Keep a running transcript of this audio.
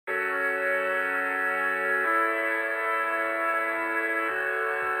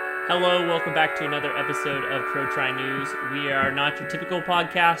Hello, welcome back to another episode of Pro Tri News. We are not your typical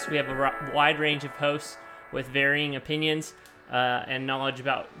podcast. We have a wide range of hosts with varying opinions and knowledge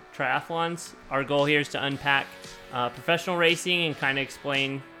about triathlons. Our goal here is to unpack professional racing and kind of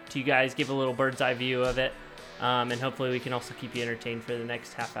explain to you guys, give a little bird's eye view of it, and hopefully we can also keep you entertained for the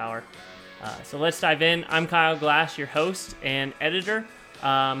next half hour. So let's dive in. I'm Kyle Glass, your host and editor.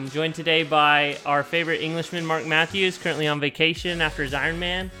 Joined today by our favorite Englishman, Mark Matthews, currently on vacation after his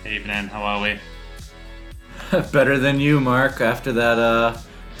Ironman. Evening, how are we? Better than you, Mark, after that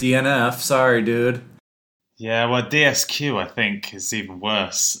DNF. Sorry, dude. Yeah, well, DSQ, I think, is even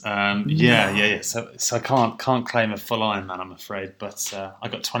worse. Yeah. So I can't claim a full Ironman, I'm afraid, but I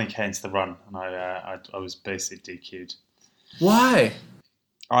got 20k into the run, and I was basically DQ'd. Why?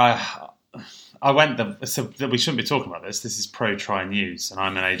 I went so we shouldn't be talking about this. This is Pro Tri News, and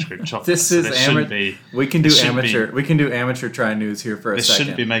I'm an age group chocolate. This is amateur. We can do amateur. We can do amateur Tri News here for a second. This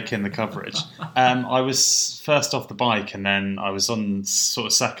shouldn't be making the coverage. I was first off the bike, and then I was on sort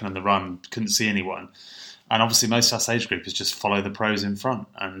of second on the run. Couldn't see anyone, and obviously most of us age group is just follow the pros in front,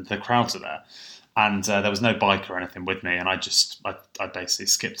 and the crowds are there. And there was no bike or anything with me, and I basically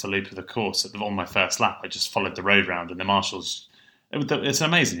skipped a loop of the course on my first lap. I just followed the road round, and the marshals. It's an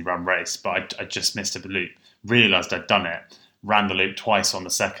amazingly run race, but I just missed a loop. Realised I'd done it, ran the loop twice on the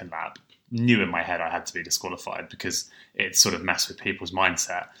second lap, knew in my head I had to be disqualified because it sort of messed with people's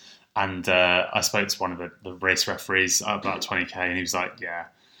mindset. And I spoke to one of the race referees about 20k, and he was like, yeah.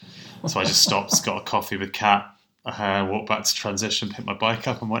 So I just stopped, got a coffee with Kat, walked back to transition, picked my bike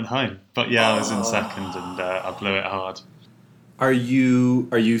up and went home. But yeah, I was in second and I blew it hard. Are you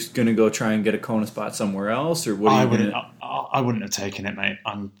going to go try and get a Kona spot somewhere else, or what? I wouldn't have taken it, mate.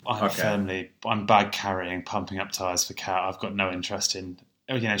 I'm bag carrying, pumping up tyres for Kat. I've got no interest in.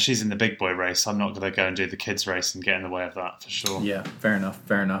 She's in the big boy race. I'm not going to go and do the kids race and get in the way of that for sure. Yeah, fair enough.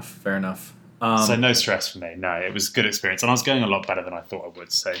 So no stress for me. No, it was a good experience, and I was going a lot better than I thought I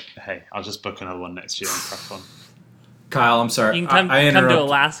would. So hey, I'll just book another one next year and crack on. Kyle, I'm sorry. You can come to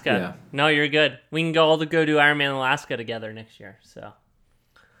Alaska. Yeah. No, you're good. We can go do Ironman Alaska together next year. So,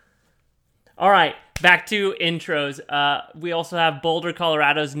 all right, back to intros. We also have Boulder,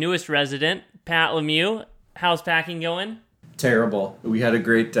 Colorado's newest resident, Pat Lemieux. How's packing going? Terrible. We had a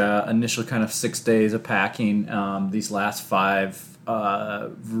great initial kind of 6 days of packing. These last 5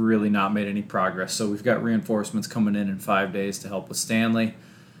 really not made any progress. So we've got reinforcements coming in 5 days to help with Stanley,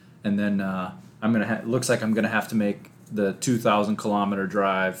 and then looks like I'm gonna have to make the 2,000 kilometer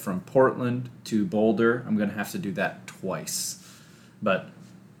drive from Portland to Boulder. I'm going to have to do that twice. But,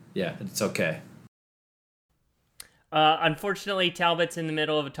 yeah, it's okay. Unfortunately, Talbot's in the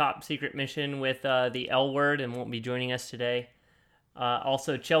middle of a top secret mission with the L Word and won't be joining us today.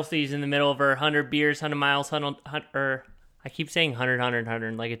 Also, Chelsea's in the middle of her 100 beers, 100 miles, 100 I keep saying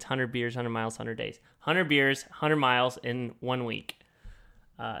 100, like it's 100 beers, 100 miles, 100 days. 100 beers, 100 miles in 1 week.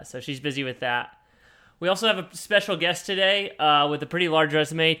 So she's busy with that. We also have a special guest today with a pretty large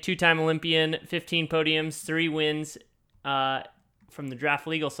resume, 2-time Olympian, 15 podiums, 3 wins from the draft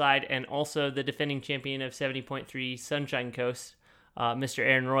legal side, and also the defending champion of 70.3 Sunshine Coast, Mr.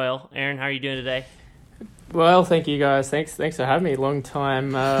 Aaron Royal. Aaron, how are you doing today? Well, thank you guys. Thanks for having me. Long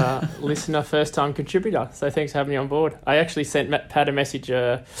time listener, first time contributor. So thanks for having me on board. I actually sent Pat a message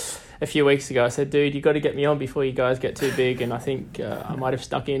a few weeks ago. I said, dude, you got to get me on before you guys get too big, and I think I might have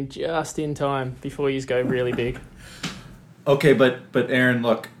snuck in just in time before you go really big. Okay, but Aaron,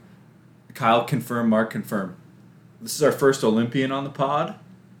 look, Kyle confirm, Mark confirm. This is our first Olympian on the pod.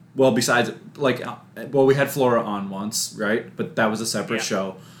 Well, besides, we had Flora on once, right? But that was a separate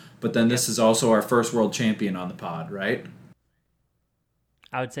show. But then this is also our first world champion on the pod, right?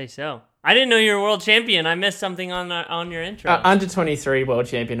 I would say so. I didn't know you were a world champion. I missed something on your intro. Under 23 world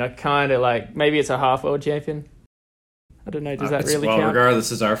champion. I kind of maybe it's a half world champion. I don't know. Does that really count? Well,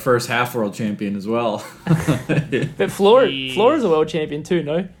 regardless, is our first half world champion as well. But Flora's a world champion too,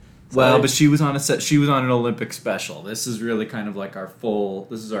 no? So, well, but she was on an Olympic special. This is really kind of like our full.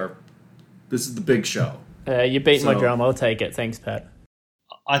 This is the big show. You beat my drum. I'll take it. Thanks, Pat.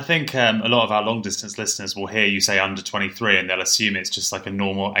 I think a lot of our long distance listeners will hear you say under 23 and they'll assume it's just like a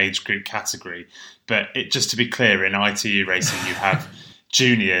normal age group category. But just to be clear, in ITU racing, you have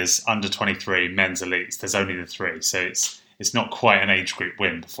juniors, under 23, men's elites. There's only the 3. So it's not quite an age group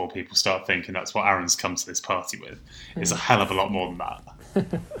win before people start thinking that's what Aaron's come to this party with. It's a hell of a lot more than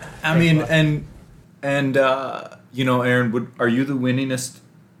that. I mean, and Aaron, are you the winningest?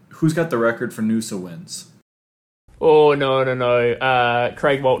 Who's got the record for Noosa wins? Oh, no.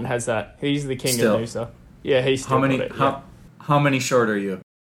 Craig Walton has that. He's the king of Noosa. Yeah, he's still got it. How many short are you?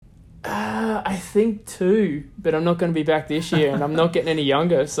 I think 2, but I'm not going to be back this year, and I'm not getting any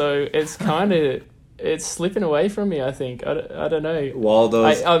younger, so it's it's slipping away from me, I think. I don't know.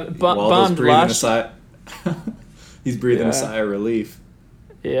 Waldo's breathing a sigh. He's breathing a sigh of relief.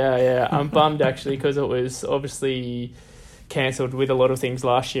 Yeah. I'm bummed, actually, because it was obviously cancelled with a lot of things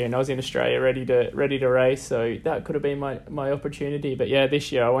last year, and I was in Australia ready to race, so that could have been my opportunity. But yeah,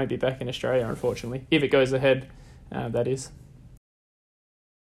 this year I won't be back in Australia, unfortunately, if it goes ahead, that is.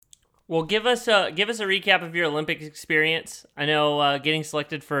 Well, give us a recap of your Olympic experience. I know getting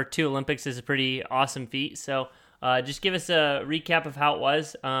selected for 2 Olympics is a pretty awesome feat, so just give us a recap of how it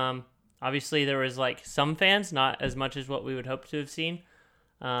was. Obviously, there was like some fans, not as much as what we would hope to have seen,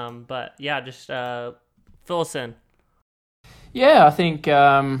 but yeah, just fill us in. Yeah, I think.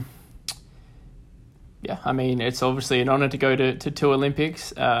 I mean, it's obviously an honour to go to 2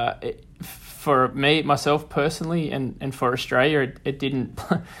 Olympics. For me, myself personally, and for Australia, it didn't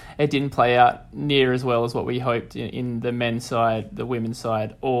play out near as well as what we hoped in the men's side, the women's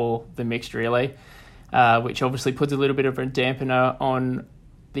side, or the mixed relay, which obviously puts a little bit of a dampener on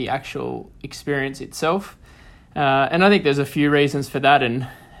the actual experience itself. And I think there's a few reasons for that, and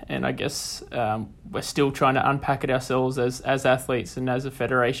I guess we're still trying to unpack it ourselves as athletes and as a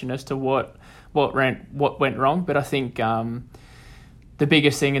federation as to what went wrong. But I think the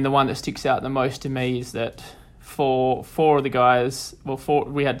biggest thing, and the one that sticks out the most to me, is that for 4 of the guys,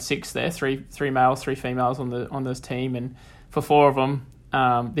 we had 6 there, three males, 3 females on this team, and for 4 of them,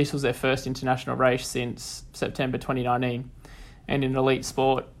 this was their first international race since September 2019. And in elite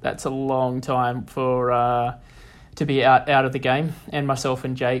sport, that's a long time for to be out of the game. And myself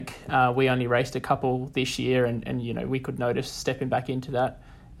and Jake, we only raced a couple this year, and you know, we could notice stepping back into that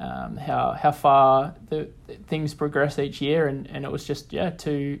how far the things progress each year, and it was just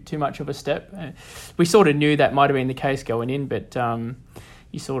too much of a step. We sort of knew that might have been the case going in, but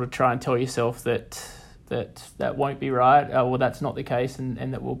you sort of try and tell yourself that won't be right, well, that's not the case,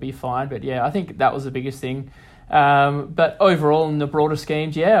 and that we'll be fine. But yeah, I think that was the biggest thing. But overall, in the broader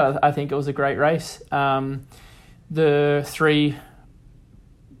schemes, I think it was a great race. The 3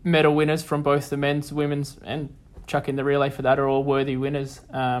 medal winners from both the men's, women's, and chuck in the relay for that are all worthy winners.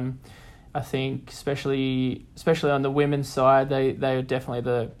 I think especially on the women's side, they are definitely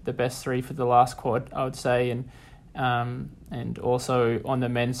the best 3 for the last quad, I would say, and also on the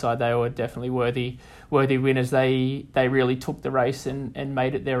men's side, they were definitely worthy winners. They really took the race and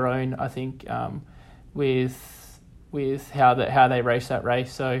made it their own, I think, with how they raced that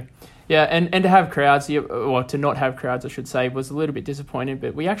race. So yeah, and to have crowds, or to not have crowds, I should say, was a little bit disappointing.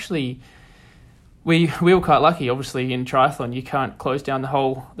 But we were quite lucky. Obviously, in triathlon, you can't close down the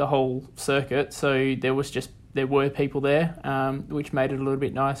whole circuit, so there were people there, which made it a little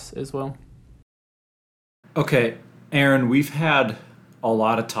bit nice as well. Okay, Aaron, we've had a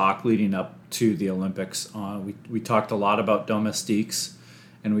lot of talk leading up to the Olympics. We talked a lot about domestiques,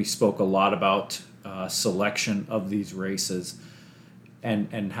 and we spoke a lot about selection of these races,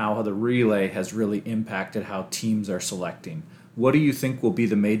 and how the relay has really impacted how teams are selecting. What do you think will be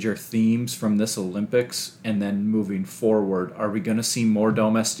the major themes from this Olympics, and then moving forward? Are we going to see more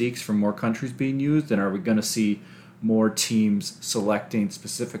domestiques from more countries being used, and are we going to see more teams selecting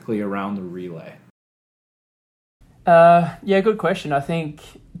specifically around the relay? Good question. I think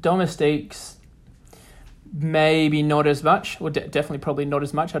domestiques maybe not as much, or definitely probably not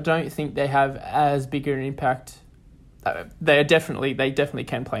as much. I don't think they have as big an impact. They definitely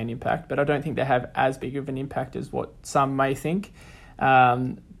can play an impact, but I don't think they have as big of an impact as what some may think.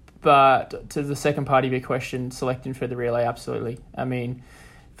 But to the second part of your question, selecting for the relay, absolutely. I mean,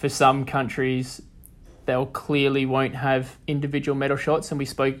 for some countries, they'll clearly won't have individual medal shots, and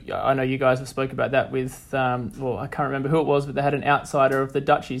I know you guys have spoke about that with, I can't remember who it was, but they had an outsider of the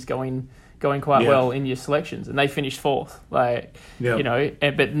Dutchies going quite well in your selections, and they finished 4th. But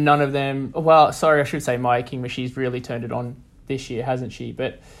none of them. Well, sorry, I should say Maya King, but she's really turned it on this year, hasn't she?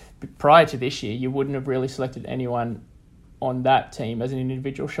 But prior to this year, you wouldn't have really selected anyone on that team as an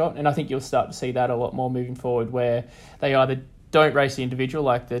individual shot, and I think you'll start to see that a lot more moving forward, where they either don't race the individual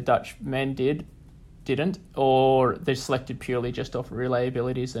like the Dutch men didn't, or they're selected purely just off relay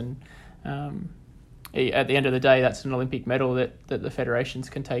abilities, and at the end of the day, that's an Olympic medal that the federations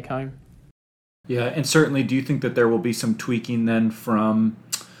can take home. Yeah, and certainly, do you think that there will be some tweaking then from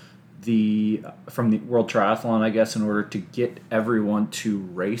the World Triathlon, I guess, in order to get everyone to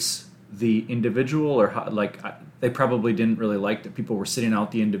race the individual, or they probably didn't really like that people were sitting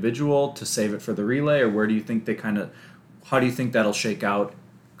out the individual to save it for the relay, or where do you think how do you think that'll shake out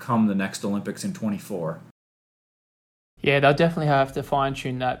come the next Olympics in 2024? Yeah, they'll definitely have to fine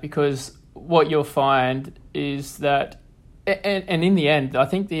tune that, because what you'll find is that And in the end, I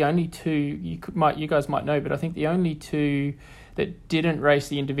think the only two you guys might know, but I think the only two that didn't race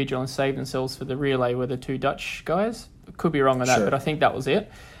the individual and save themselves for the relay were the two Dutch guys. Could be wrong on that, Sure. but I think that was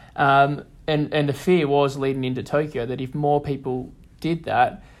it. And the fear was leading into Tokyo that if more people did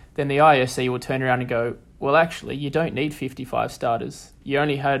that, then the IOC will turn around and go, well, actually, you don't need 55 starters.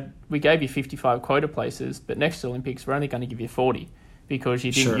 We gave you 55 quota places, but next Olympics, we're only going to give you 40 because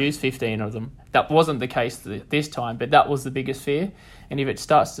you didn't Sure. use 15 of them. That wasn't the case this time, but that was the biggest fear. And if it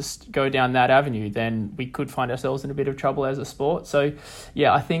starts to go down that avenue, then we could find ourselves in a bit of trouble as a sport. So,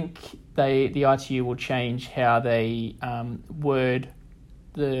 yeah, I think the ITU will change how they word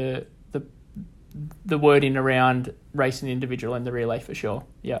the wording around racing individual and the relay for sure.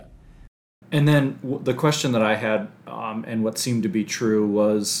 Yeah. And then the question that I had, and what seemed to be true,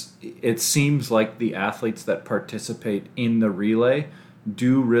 was it seems like the athletes that participate in the relay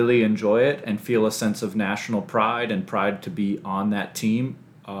do really enjoy it and feel a sense of national pride and pride to be on that team.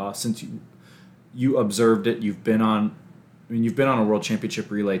 Since you observed it, you've been on a World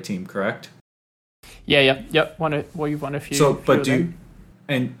Championship relay team, correct? Yep. You've won a few. So, few but of do them.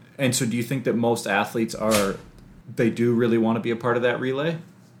 you, and so do you think that most athletes they do really want to be a part of that relay?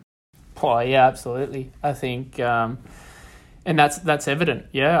 Oh, yeah, absolutely. I think, and that's evident.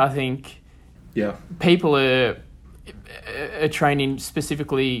 Yeah, I think Yeah. people are training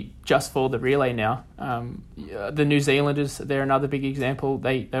specifically just for the relay now. The New Zealanders, they're another big example.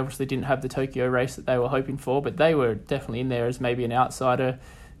 They obviously didn't have the Tokyo race that they were hoping for, but they were definitely in there as maybe an outsider,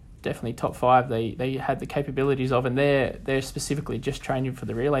 definitely top 5. They had the capabilities of, and they're specifically just training for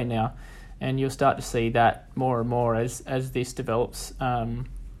the relay now. And you'll start to see that more and more as this develops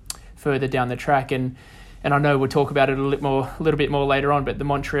further down the track. And I know we'll talk about it a little bit more later on, but the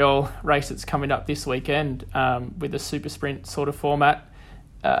Montreal race that's coming up this weekend with a super sprint sort of format,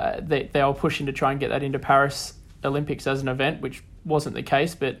 they are pushing to try and get that into Paris Olympics as an event, which wasn't the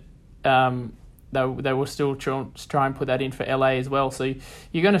case, but they will still try and put that in for LA as well. So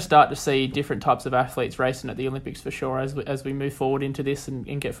you're going to start to see different types of athletes racing at the Olympics for sure as we move forward into this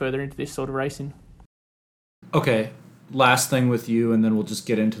and get further into this sort of racing. Okay, last thing with you, and then we'll just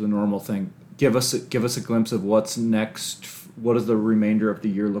get into the normal thing. Give us a glimpse of what's next. What does the remainder of the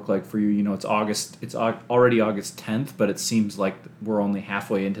year look like for you? You know, it's August. It's already August 10th, but it seems like we're only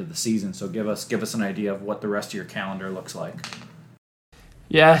halfway into the season. So give us an idea of what the rest of your calendar looks like.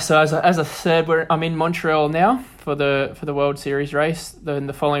 Yeah, so as I said, I'm in Montreal now for the World Series race. Then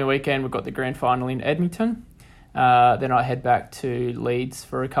the following weekend we've got the grand final in Edmonton. Then I head back to Leeds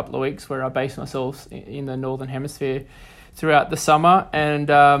for a couple of weeks where I base myself in the Northern Hemisphere throughout the summer. And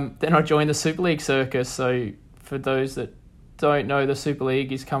then I join the Super League circus. So for those that don't know, the Super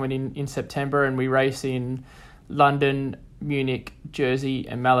League is coming in September, and we race in London, Munich, Jersey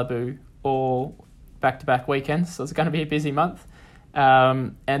and Malibu all back-to-back weekends. So it's going to be a busy month.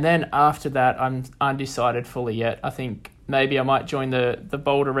 And then after that, I'm undecided fully yet. I think maybe I might join the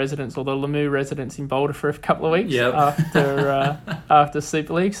Boulder residents or the Lemieux residents in Boulder for a couple of weeks after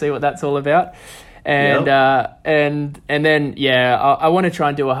Super League, see what that's all about. And and then I want to try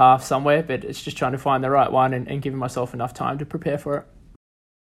and do a half somewhere, but it's just trying to find the right one and giving myself enough time to prepare for it.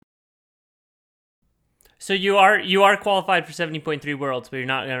 So you are qualified for 70.3 Worlds, but you're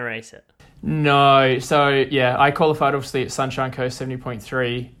not going to race it. No, so I qualified obviously at Sunshine Coast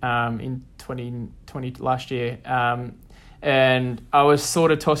 70.3 in 2020 last year, and I was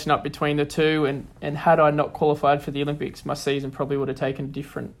sort of tossing up between the two, and had I not qualified for the Olympics, my season probably would have taken a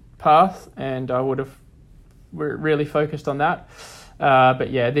different path, and I would have really focused on that. But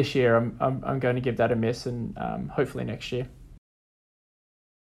yeah, this year I'm going to give that a miss, and hopefully next year.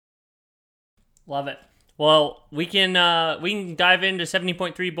 Love it. Well, we can dive into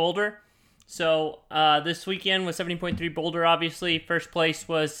 70.3 Boulder. So this weekend with 70.3 Boulder, obviously, first place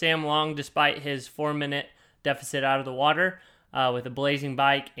was Sam Long, despite his 4-minute deficit out of the water with a blazing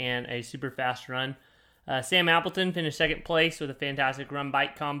bike and a super fast run. Sam Appleton finished second place with a fantastic run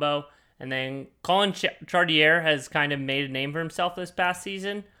bike combo. And then Colin Chartier has kind of made a name for himself this past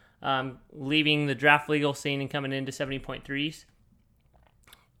season, leaving the draft legal scene and coming into 70.3s.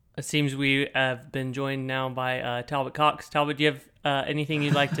 It seems we have been joined now by Talbot Cox. Talbot, do you have anything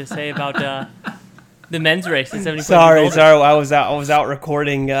you'd like to say about the men's race at 70.3 Sorry, Boulder? I was out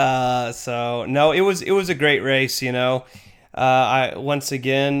recording. So no, it was a great race. You know, I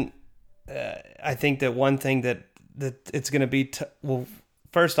think that one thing that it's going to be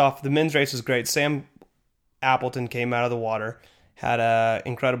first off, the men's race was great. Sam Appleton came out of the water, had an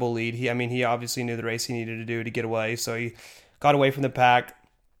incredible lead. He obviously knew the race he needed to do to get away, so he got away from the pack.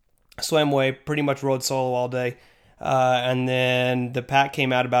 Swam away, pretty much rode solo all day. And then the pack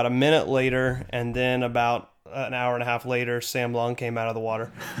came out about a minute later, and then about an hour and a half later, Sam Long came out of the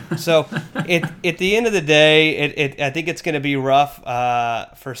water. So at the end of the day, I think it's going to be rough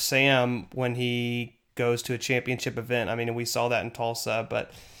for Sam when he goes to a championship event. I mean, we saw that in Tulsa,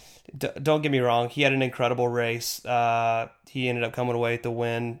 but don't get me wrong. He had an incredible race. He ended up coming away with the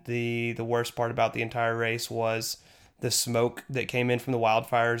win. The worst part about the entire race was the smoke that came in from the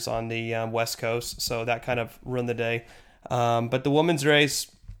wildfires on the West Coast. So that kind of ruined the day. But the women's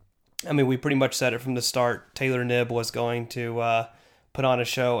race, I mean, we pretty much said it from the start. Taylor Knibb was going to put on a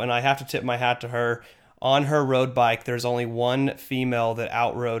show, and I have to tip my hat to her. On her road bike, there's only one female that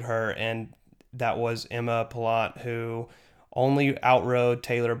outrode her, and that was Emma Pallant, who only outrode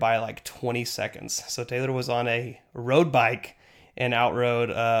Taylor by like 20 seconds. So Taylor was on a road bike and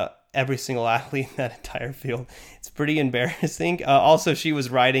outrode every single athlete in that entire field. It's pretty embarrassing. Also, she was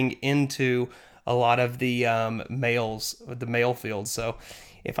riding into a lot of the male field. So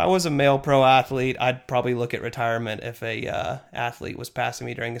if I was a male pro athlete, I'd probably look at retirement if a athlete was passing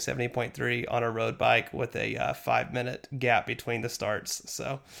me during a 70.3 on a road bike with a 5-minute gap between the starts.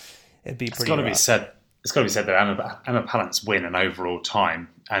 So it'd be pretty rough. It's got to be said that Emma Pallant's win and overall time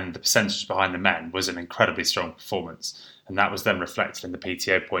and the percentage behind the men was an incredibly strong performance. And that was then reflected in the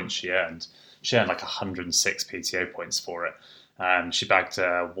PTO points she earned. She earned like 106 PTO points for it. She bagged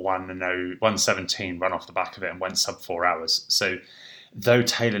a 1:17 run off the back of it and went sub 4 hours. So though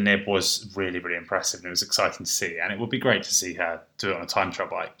Taylor Knibb was really, really impressive and it was exciting to see, and it would be great to see her do it on a time trial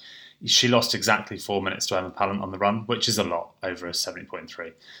bike, she lost exactly 4 minutes to Emma Pallant on the run, which is a lot over a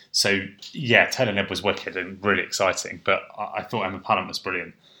 70.3. So yeah, Taylor Knibb was wicked and really exciting, but I thought Emma Pallant was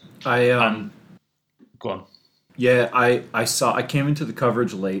brilliant. Go on. Yeah, I came into the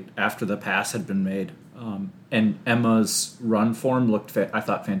coverage late after the pass had been made, and Emma's run form looked, I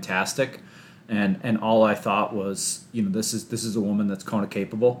thought, fantastic, and all I thought was, this is a woman that's Kona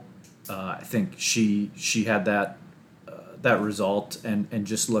capable. I think she had that result and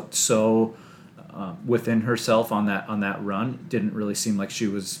just looked so within herself on that run. Didn't really seem like she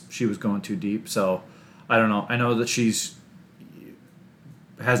was going too deep. So I don't know. I know that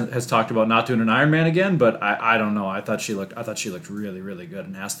has talked about not doing an Ironman again, but I don't know. I thought she looked really, really good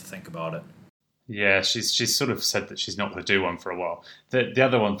and has to think about it. Yeah, she's sort of said that she's not going to do one for a while. The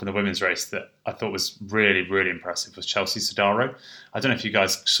other one from the women's race that I thought was really, really impressive was Chelsea Sodaro. I don't know if you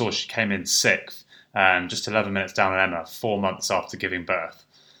guys saw, she came in 6th, just 11 minutes down on Emma, 4 months after giving birth,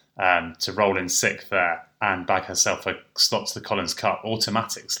 to roll in 6th there and bag herself a slot to the Collins Cup,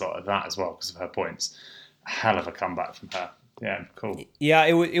 automatic slot at that as well because of her points. Hell of a comeback from her. Yeah, cool. Yeah,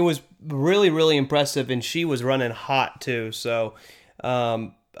 it was really, really impressive, and she was running hot too. So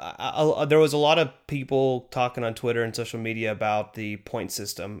there was a lot of people talking on Twitter and social media about the point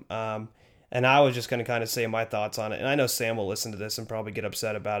system, and I was just going to kind of say my thoughts on it. And I know Sam will listen to this and probably get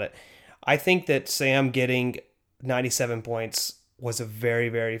upset about it. I think that Sam getting 97 points was a very,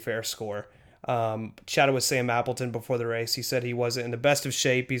 very fair score. Chatted with Sam Appleton before the race. He said he wasn't in the best of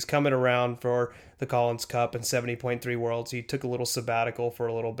shape. He's coming around for the Collins Cup and 70.3 Worlds. He took a little sabbatical for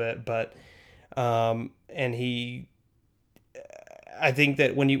a little bit, but I think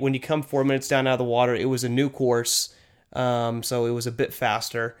that when you come 4 minutes down out of the water, it was a new course, so it was a bit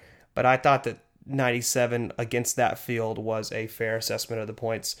faster. But I thought that 97 against that field was a fair assessment of the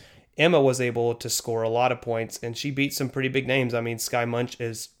points. Emma was able to score a lot of points, and she beat some pretty big names. I mean, Sky Munch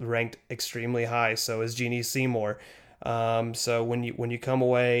is ranked extremely high, so is Jeannie Seymour. So when you come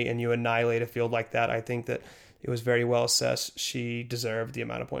away and you annihilate a field like that, I think that it was very well assessed. She deserved the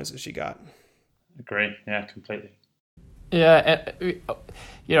amount of points that she got. Agree. Yeah, completely. Yeah,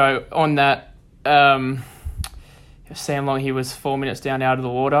 on that, Sam Long, he was 4 minutes down out of the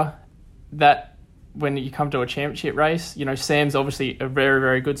water. That, when you come to a championship race, Sam's obviously a very,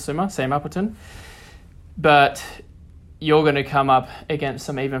 very good swimmer, Sam Appleton, but you're going to come up against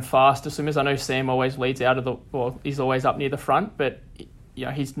some even faster swimmers. I know Sam always leads he's always up near the front, but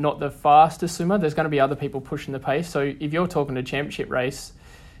he's not the fastest swimmer. There's going to be other people pushing the pace. So if you're talking a championship race,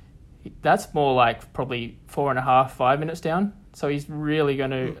 that's more like probably 4.5, 5 minutes down. So he's really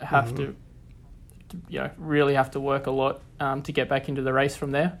going to have to, really have to work a lot to get back into the race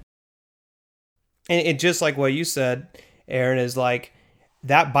from there. And it just like what you said, Aaron, is like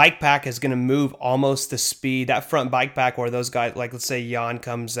that bike pack is going to move almost the speed. That front bike pack where those guys, like let's say Jan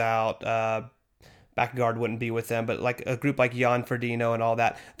comes out, Backgaard wouldn't be with them, but like a group like Jan Frodeno and all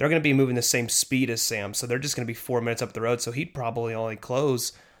that, they're going to be moving the same speed as Sam. So they're just going to be 4 minutes up the road. So he'd probably only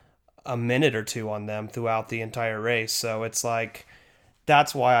close a minute or two on them throughout the entire race. So it's like,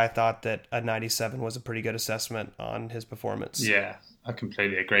 that's why I thought that a 97 was a pretty good assessment on his performance. Yeah, I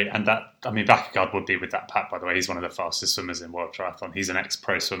completely agree. And Backgaard would be with that pack, by the way. He's one of the fastest swimmers in World Triathlon. He's an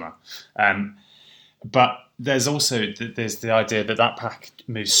ex-pro swimmer. But there's also there's the idea that pack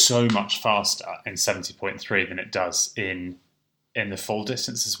moves so much faster in 70.3 than it does in the full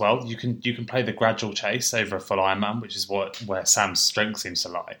distance as well. You can play the gradual chase over a full Ironman, which is where Sam's strength seems to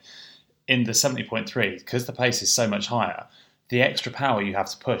lie. In the 70.3, because the pace is so much higher, the extra power you have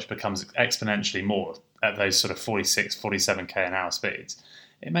to push becomes exponentially more at those sort of 46, 47k an hour speeds.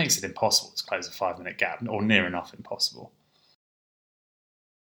 It makes it impossible to close a 5-minute gap, or near enough impossible.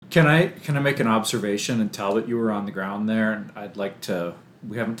 Can I make an observation? And Talbot, you were on the ground there, and I'd like to.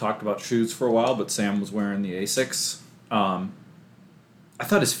 We haven't talked about shoes for a while, but Sam was wearing the Asics. I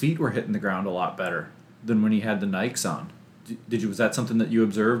thought his feet were hitting the ground a lot better than when he had the Nikes on. Did you? Was that something that you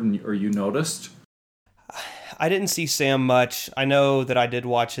observed or you noticed? I didn't see Sam much. I know that I did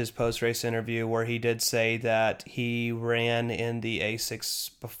watch his post-race interview where he did say that he ran in the Asics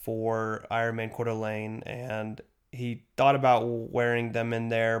before Ironman Coeur d'Alene, and he thought about wearing them in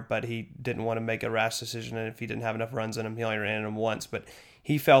there, but he didn't want to make a rash decision, and if he didn't have enough runs in them, he only ran in them once. But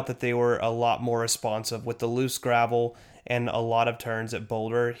he felt that they were a lot more responsive with the loose gravel and a lot of turns at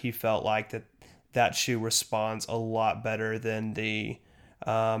Boulder. He felt like that shoe responds a lot better than the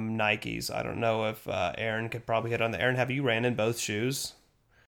Nikes. I don't know if Aaron could probably hit on that. Aaron, have you ran in both shoes?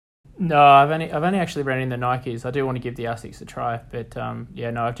 No, I've only actually ran in the Nikes. I do want to give the Asics a try, but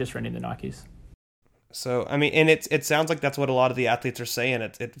I've just ran in the Nikes. So, I mean, and it sounds like that's what a lot of the athletes are saying.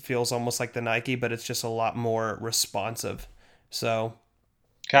 It feels almost like the Nike, but it's just a lot more responsive. So,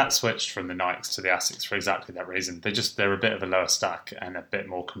 Cat switched from the Nikes to the Asics for exactly that reason. They're a bit of a lower stack and a bit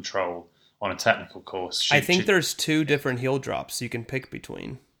more control on a technical course. I think there's 2 different heel drops you can pick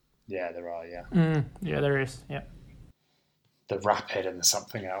between. Yeah, there are, yeah. Yeah, there is, yeah. The Rapid and the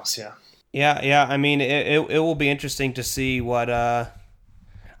something else, yeah. Yeah, I mean, it will be interesting to see what...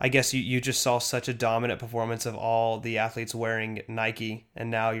 I guess you just saw such a dominant performance of all the athletes wearing Nike,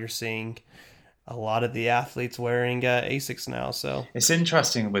 and now you're seeing a lot of the athletes wearing Asics now. So it's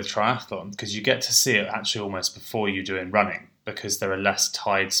interesting with triathlon because you get to see it actually almost before you do in running because there are less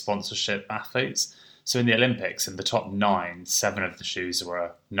tied sponsorship athletes. So in the Olympics, in the top 9, 7 of the shoes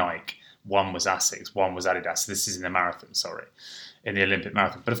were Nike, 1 was Asics, 1 was Adidas. So this is in the marathon, in the Olympic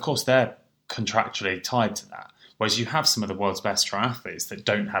marathon. But of course, they're contractually tied to that. Whereas you have some of the world's best triathletes that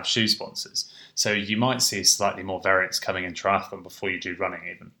don't have shoe sponsors. So you might see slightly more variance coming in triathlon before you do running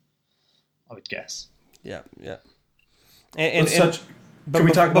even, I would guess. Yeah. Can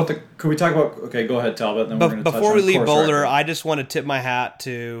we talk about okay, go ahead, Talbot. Then we're before we leave Boulder, I just want to tip my hat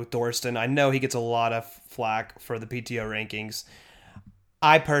to Thorsten. I know he gets a lot of flack for the PTO rankings.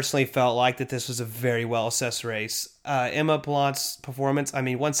 I personally felt like that this was a very well-assessed race. Emma Plant's performance,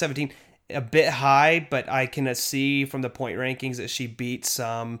 117... a bit high, but I can see from the point rankings that she beat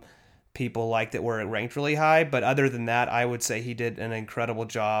some people like that were ranked really high. But other than that, I would say he did an incredible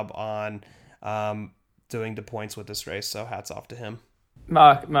job on doing the points with this race. So hats off to him.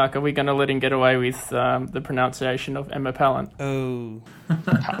 Mark, are we going to let him get away with the pronunciation of Emma Pallant? Oh,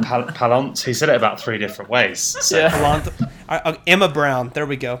 Pallant. He said it about 3 different ways. So. Yeah. Emma Brown. There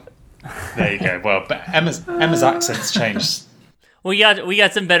we go. There you go. Well, but Emma's accent's changed. We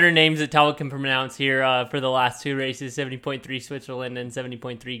got some better names that Talbot can pronounce here for the last 2 races, 70.3 Switzerland and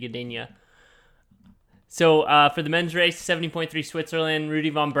 70.3 Gdynia. So for the men's race, 70.3 Switzerland,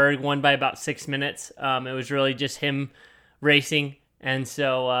 Rudy von Berg won by about 6 minutes. It was really just him racing. And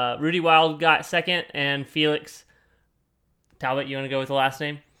so Rudy Wild got second, and Felix... Talbot, you want to go with the last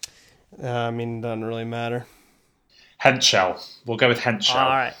name? It doesn't really matter. Henschel. We'll go with Henschel.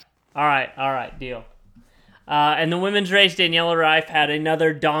 All right, deal. And the women's race, Daniela Rife had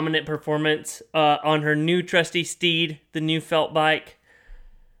another dominant performance on her new trusty steed, the new felt bike,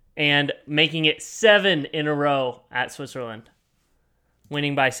 and making it 7 in a row at Switzerland,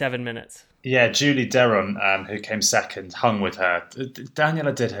 winning by 7 minutes. Yeah, Julie Deron, who came second, hung with her.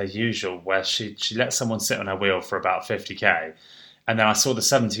 Daniela did her usual, where she let someone sit on her wheel for about 50k, and then I saw the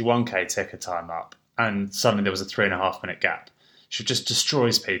 71k ticker time up, and suddenly there was a 3.5 minute gap. She just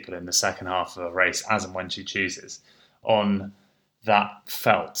destroys people in the second half of a race as and when she chooses on that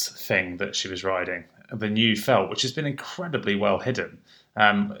felt thing that she was riding, the new felt, which has been incredibly well hidden.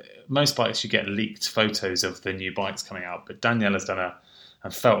 Most bikes, you get leaked photos of the new bikes coming out, but Daniela's done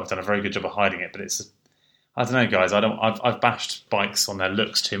a very good job of hiding it. But I don't know, guys. I've bashed bikes on their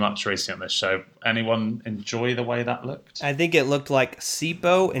looks too much recently on this show. Anyone enjoy the way that looked? I think it looked like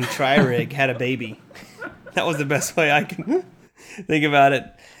Sipo and Tri-Rig had a baby. That was the best way I can... think about it.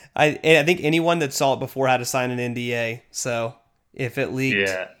 I think anyone that saw it before had to sign an NDA. So if it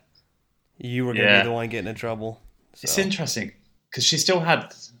leaked, you were going to be the one getting in trouble. So. It's interesting because she still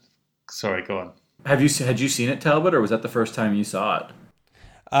had. Sorry, go on. Had you seen it, Talbot, or was that the first time you saw it?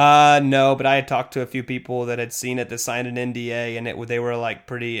 No, but I had talked to a few people that had seen it that signed an NDA, and they were like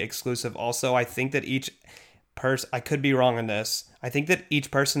pretty exclusive. Also, I think that each person, I could be wrong on this. I think that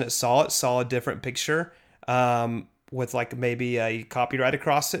each person that saw it saw a different picture, with like maybe a copyright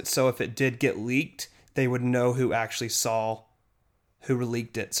across it. So if it did get leaked, they would know who actually saw who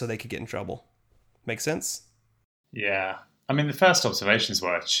leaked it, so they could get in trouble. Make sense? Yeah. I mean, the first observations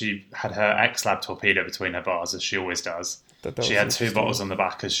were she had her X-Lab torpedo between her bars, as she always does. She had 2 bottles on the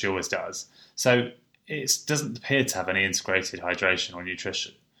back, as she always does. So it doesn't appear to have any integrated hydration or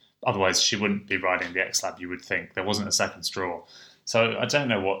nutrition. Otherwise, she wouldn't be riding the X-Lab, you would think. There wasn't a second straw. So I don't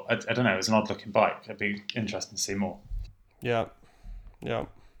know I don't know. It was an odd-looking bike. It'd be interesting to see more. Yeah. Well,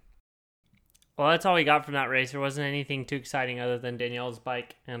 that's all we got from that race. There wasn't anything too exciting other than Daniela's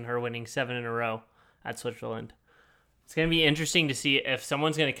bike and her winning 7 in a row at Switzerland. It's going to be interesting to see if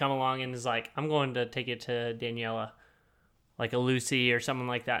someone's going to come along and is like, I'm going to take it to Daniela, like a Lucy or someone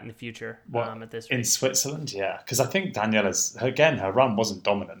like that in the future at this race. In Switzerland, yeah. Because I think Daniela's, again, her run wasn't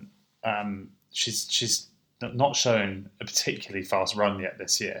dominant. She's not shown a particularly fast run yet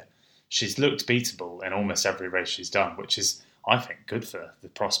this year. She's looked beatable in almost every race she's done, which is, I think, good for the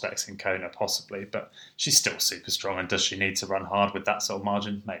prospects in Kona, possibly. But she's still super strong, and does she need to run hard with that sort of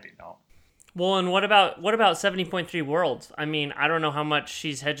margin? Maybe not. Well, and what about 70.3 Worlds? I mean, I don't know how much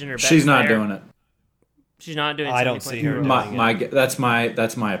she's hedging her bets. She's not doing it. She's not doing. I don't see her doing it. That's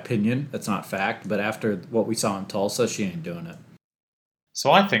my opinion. That's not fact. But after what we saw in Tulsa, she ain't doing it. So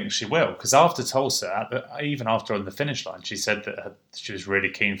I think she will, because after Tulsa, even after on the finish line, she said that she was really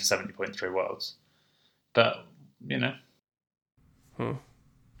keen for 70.3 Worlds. But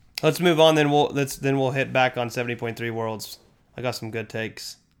Let's move on. Then we'll hit back on 70.3 Worlds. I got some good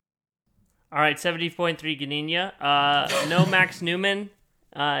takes. All right, 70.3 Ganinia. No Max Newman.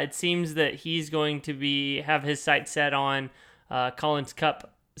 It seems that he's going to have his sights set on Collins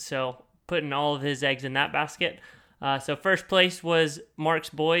Cup, so putting all of his eggs in that basket. So first place was Mark's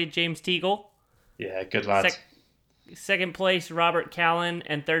boy, James Teagle. Yeah, good lad. Second place, Robert Callan.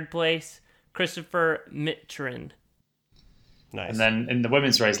 And third place, Christopher Mitrin. Nice. And then in the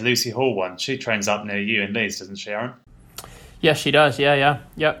women's race, Lucy Hall won. She trains up near you in Leeds, doesn't she, Aaron? Yeah, she does. Yeah.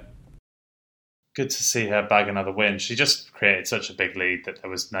 Yep. Good to see her bag another win. She just created such a big lead that there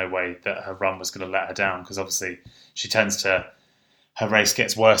was no way that her run was going to let her down, because obviously her race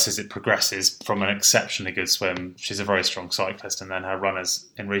gets worse as it progresses from an exceptionally good swim. She's a very strong cyclist, and then her run has,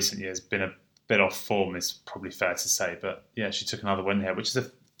 in recent years, been a bit off form, is probably fair to say. But yeah, she took another win here, which is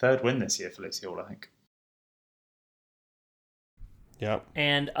the 3rd win this year for Lucy Hall, I think. Yep.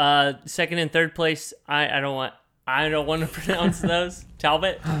 And second and third place, I don't want to pronounce those.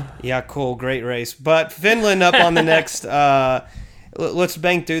 Talbot? Yeah, cool. Great race. But Finland up on the next. Let's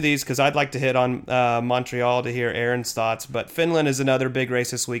bang through these because I'd like to hit on Montreal to hear Aaron's thoughts. But Finland is another big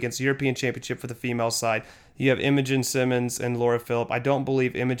race this week. It's the European Championship for the female side. You have Imogen Simmons and Laura Philipp. I don't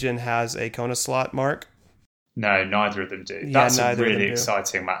believe Imogen has a Kona slot, Mark. No, neither of them do. Yeah, That's a really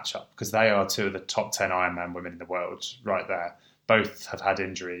exciting matchup, because they are 2 of the top 10 Ironman women in the world right there. Both have had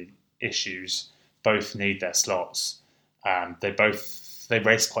injury issues. Both need their slots. They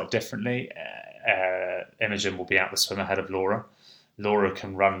race quite differently. Imogen will be out the swim ahead of Laura. Laura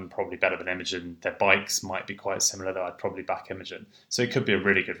can run probably better than Imogen. Their bikes might be quite similar, though I'd probably back Imogen. So it could be a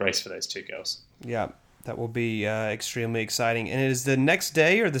really good race for those 2 girls. Yeah, that will be extremely exciting. And it is the next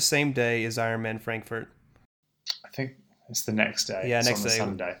day or the same day as Ironman Frankfurt? I think it's the next day. Yeah, it's next on the day,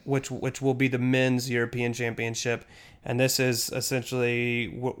 Sunday. which will be the men's European Championship. And this is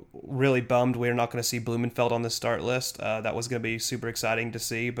essentially really bummed we're not going to see Blumenfeld on the start list. That was going to be super exciting to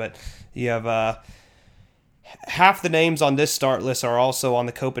see. But you have half the names on this start list are also on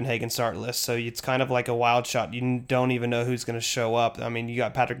the Copenhagen start list. So it's kind of like a wild shot. You don't even know who's going to show up. I mean, you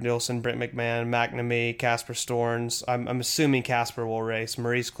got Patrick Nilsson, Brent McMahon, McNamee, Casper Storns. I'm assuming Casper will race.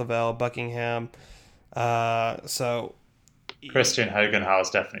 Maurice Clavel, Buckingham. So Christian Hogenhau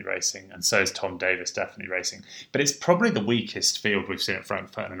is definitely racing, and so is Tom Davis definitely racing. But it's probably the weakest field we've seen at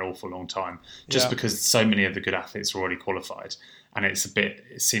Frankfurt in an awful long time, just because so many of the good athletes are already qualified, and it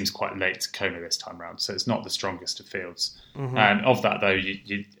seems quite late to Kona this time around, so it's not the strongest of fields. Mm-hmm. And of that, though,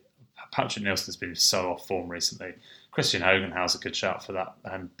 Patrick Nilsson's been so off form recently. Christian Hogenhau's a good shout for that.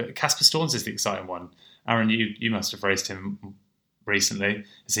 But Casper Storns is the exciting one. Aaron, you must have raced him recently.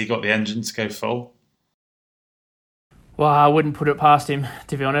 Has he got the engine to go full? Well, I wouldn't put it past him,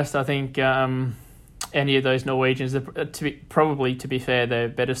 to be honest. I think any of those Norwegians, to be fair, they're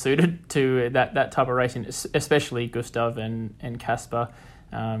better suited to that type of racing, especially Gustav and Casper.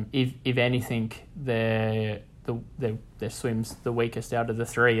 If anything, their swim's the weakest out of the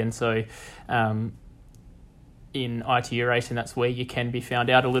 3, and so in ITU racing. That's where you can be found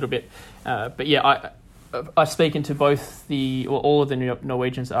out a little bit. But yeah, I've spoken to all of the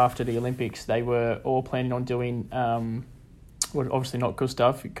Norwegians after the Olympics. They were all planning on doing, well, obviously not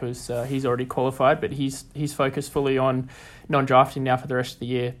Gustav because he's already qualified, but he's focused fully on non-drafting now for the rest of the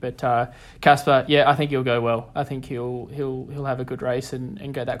year. But Casper, yeah, I think he'll go well. I think he'll have a good race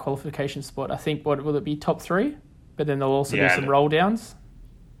and get that qualification spot. I think, what will it be, top 3? But then they'll also do some roll downs.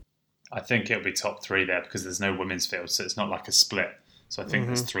 I think it'll be top 3 there because there's no women's field, so it's not like a split. So I think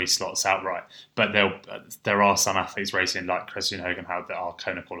there's 3 slots outright. But there are some athletes racing like Christian Hogenhoud that are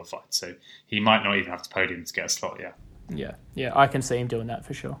Kona qualified. So he might not even have to podium to get a slot, Yeah, I can see him doing that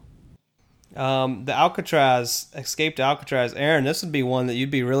for sure. The Alcatraz, Escape to Alcatraz. Aaron, this would be one that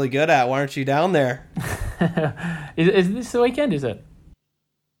you'd be really good at. Why aren't you down there? Is this the weekend, is it?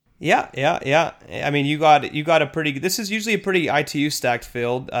 Yeah. I mean, you got a pretty. This is usually a pretty ITU stacked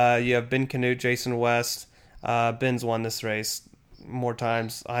field. You have Ben Canute, Jason West. Ben's won this race more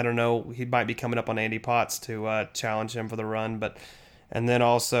times. I don't know. He might be coming up on Andy Potts to challenge him for the run. And then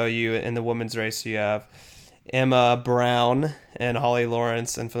also you in the women's race you have Emma Brown and Holly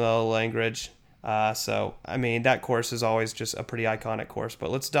Lawrence and Fenella Langridge. So I mean that course is always just a pretty iconic course. But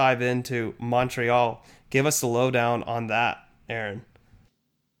let's dive into Montreal. Give us the lowdown on that, Aaron.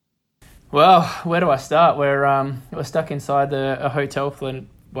 Well, where do I start? We're stuck inside a hotel for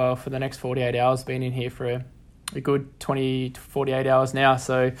the next 48 hours. Been in here for a good 20 to 48 hours now,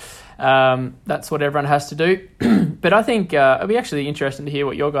 so that's what everyone has to do. But I think it'll be actually interesting to hear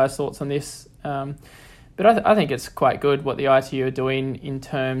what your guys' thoughts on this. But I think it's quite good what the ITU are doing in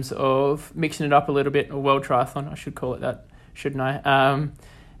terms of mixing it up a little bit. A world triathlon, I should call it that, shouldn't I?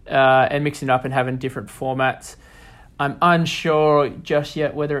 And mixing it up and having different formats. I'm unsure just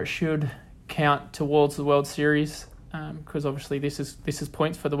yet whether it should count towards the World Series, because obviously this is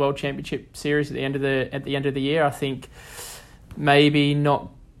points for the World Championship Series at the end of the year. I think maybe not.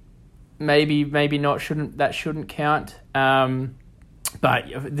 Shouldn't count. But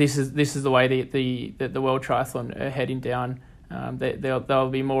this is the way the World Triathlon are heading down. There'll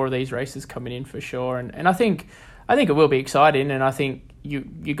be more of these races coming in for sure, and I think it will be exciting, and I think you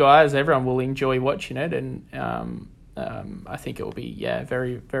guys, everyone will enjoy watching it, and I think it will be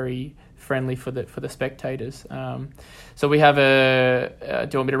very, very friendly for the spectators. So we have do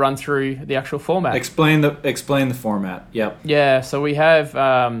you want me to run through the actual format? Explain the format. Yep. Yeah. So we have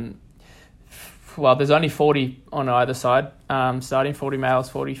there's only 40 on either side, starting 40 males,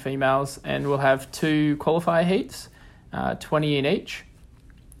 40 females, and we'll have 2 qualifier heats, 20 in each.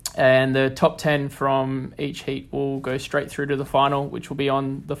 And the top 10 from each heat will go straight through to the final, which will be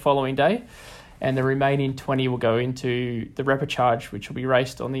on the following day. And the remaining 20 will go into the repechage, which will be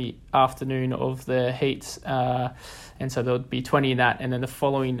raced on the afternoon of the heats. And so there'll be 20 in that. And then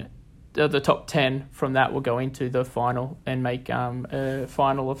the top 10 from that will go into the final and make a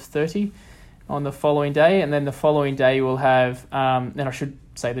final of 30 on the following day. And then the following day we'll have, and I should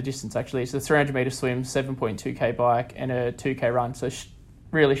say the distance actually, it's a 300 metre swim, 7.2k bike, and a 2k run. So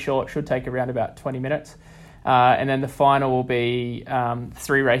really short, should take around about 20 minutes. And then the final will be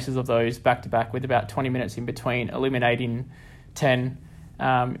 3 races of those back-to-back with about 20 minutes in between, eliminating 10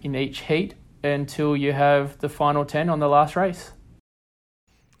 in each heat until you have the final 10 on the last race.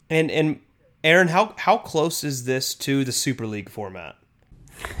 And Aaron, how close is this to the Super League format?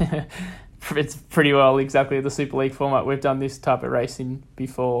 It's pretty well exactly the Super League format. We've done this type of racing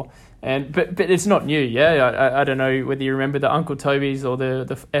before, but it's not new. Yeah, I don't know whether you remember the Uncle Toby's or the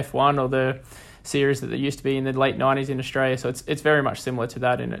F1 or the series that there used to be in the late 90s in Australia. So it's very much similar to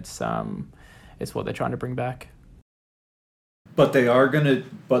that, and it's what they're trying to bring back. But they are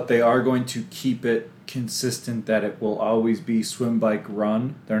going to keep it consistent that it will always be swim, bike,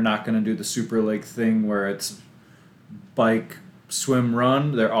 run. They're not going to do the Super League thing where it's bike, swim,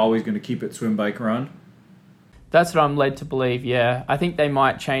 run. They're always going to keep it swim, bike, run. That's what I'm led to believe, yeah. I think they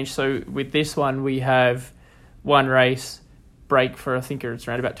might change. So with this one, we have one race, break for, I think it's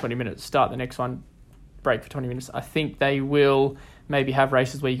around about 20 minutes, start the next one, break for 20 minutes. I think they will maybe have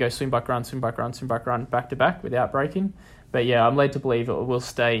races where you go swim, bike, run, swim, bike, run, swim, bike, run, back to back without breaking. But yeah, I'm led to believe it will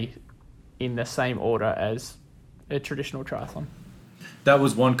stay in the same order as a traditional triathlon. That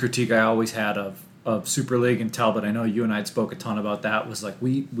was one critique I always had of Super League and Talbot. I know you and I had spoke a ton about that. Was like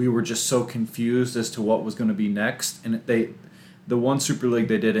we were just so confused as to what was going to be next. And the one Super League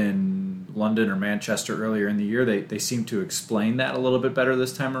they did in London or Manchester earlier in the year, they seemed to explain that a little bit better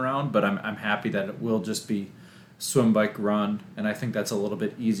this time around. But I'm happy that it will just be swim, bike, run, and I think that's a little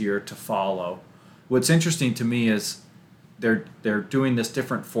bit easier to follow. What's interesting to me is they're doing this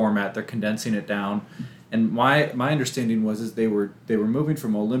different format. They're condensing it down. And my understanding was they were moving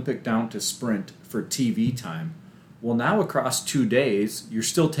from Olympic down to sprint for TV time. Well, now across 2 days, you're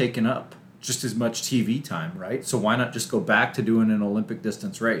still taking up just as much TV time, right? So why not just go back to doing an Olympic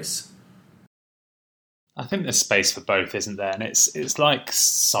distance race? I think there's space for both, isn't there? And it's like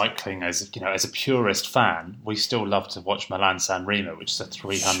cycling. As as a purist fan, we still love to watch Milan San Remo, which is a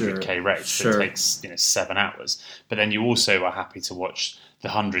 300k race. Sure. It takes 7 hours. But then you also are happy to watch the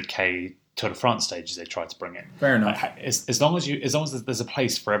 100k Tour de France stages they try to bring in. Fair enough. As long as there's a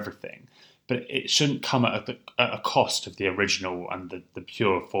place for everything, but it shouldn't come at a cost of the original and the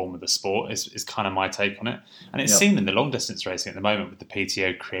pure form of the sport. Is kind of my take on it. And it's seen in the long distance racing at the moment with the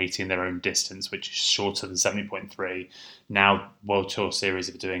PTO creating their own distance, which is shorter than 70.3. Now World Tour Series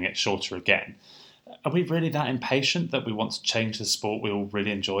are doing it shorter again. Are we really that impatient that we want to change the sport we all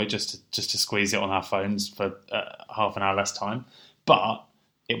really enjoy just to squeeze it on our phones for half an hour less time? But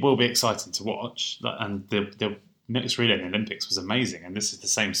it will be exciting to watch, and the mixed relay in the Olympics was amazing, and this is the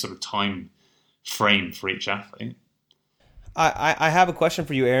same sort of time frame for each athlete. I have a question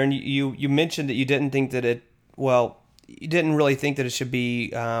for you, Aaron. You mentioned that you didn't think that you didn't really think that it should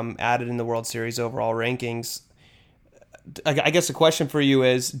be added in the World Series overall rankings. I guess the question for you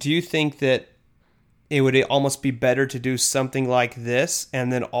is, do you think that it would almost be better to do something like this,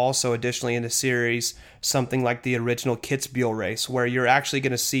 and then also additionally in the series, something like the original Kitzbühel race, where you're actually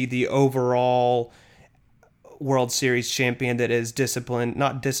going to see the overall World Series champion that is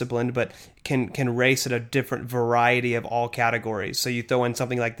not disciplined, but can race at a different variety of all categories. So you throw in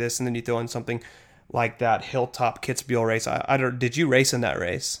something like this, and then you throw in something like that Hilltop Kitzbühel race. Did you race in that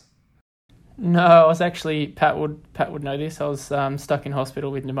race? No, I was actually, Pat would know this, I was stuck in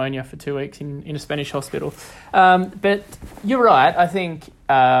hospital with pneumonia for 2 weeks in a Spanish hospital. But you're right, I think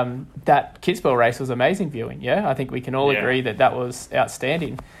that Kitzbühel race was amazing viewing, yeah? I think we can all agree that was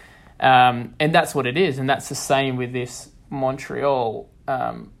outstanding. And that's what it is, and that's the same with this Montreal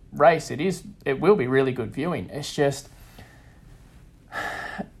race. It will be really good viewing. It's just,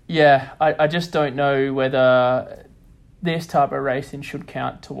 I just don't know whether this type of racing should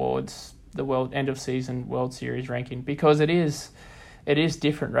count towards the end of season World Series ranking, because it is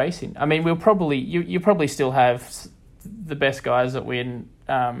different racing. I mean, you probably still have the best guys that win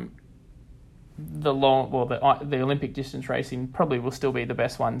the Olympic distance racing probably will still be the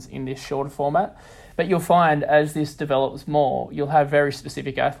best ones in this shorter format. But you'll find as this develops more, you'll have very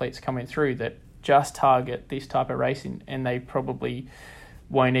specific athletes coming through that just target this type of racing, and they probably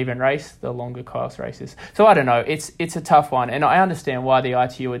won't even race the longer class races. So I don't know. It's a tough one, and I understand why the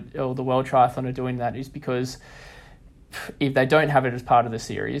ITU or the World Triathlon are doing that, is because if they don't have it as part of the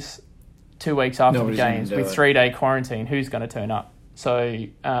series, 2 weeks after the games with 3-day quarantine, who's going to turn up? So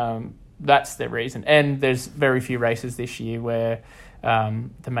that's the reason. And there's very few races this year where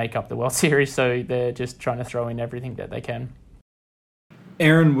to make up the World Series, so they're just trying to throw in everything that they can.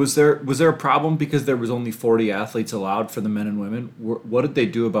 Aaron, was there a problem because there was only 40 athletes allowed for the men and women? What did they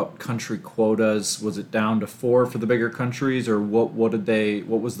do about country quotas? Was it down to 4 for the bigger countries, or what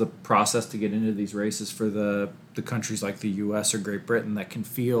was the process to get into these races for the countries like the US or Great Britain that can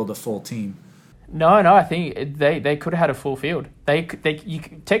field a full team? No, I think they could have had a full field.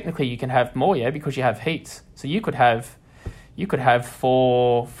 Technically you can have more, because you have heats. So you could have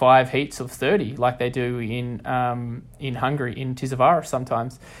 4-5 heats of 30 like they do in Hungary, in Tiszaváros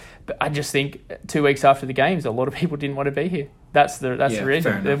sometimes. But I just think 2 weeks after the games, a lot of people didn't want to be here. That's the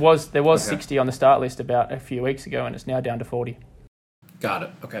reason. There was 60 on the start list about a few weeks ago, and it's now down to 40. Got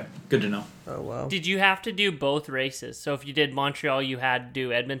it. Okay. Good to know. Oh, wow. Did you have to do both races? So if you did Montreal, you had to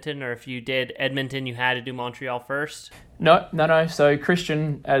do Edmonton, or if you did Edmonton, you had to do Montreal first? No. So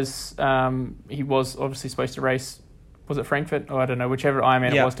Christian, as he was obviously supposed to race, was it Frankfurt? Or I don't know, whichever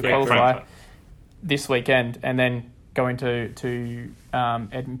Ironman it was to qualify Frankfurt this weekend, and then going to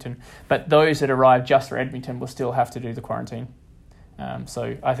Edmonton. But those that arrived just for Edmonton will still have to do the quarantine.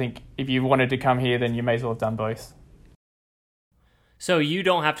 So I think if you wanted to come here, then you may as well have done both. So you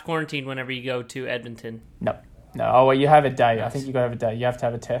don't have to quarantine whenever you go to Edmonton? No. Oh, well, you have a day. Nice. I think you got to have a day. You have to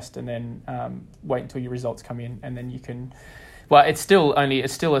have a test, and then wait until your results come in, and then you can. Well, it's still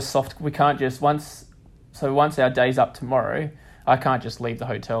a soft. We can't just once our day's up tomorrow, I can't just leave the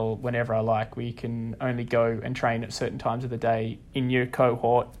hotel whenever I like. We can only go and train at certain times of the day in your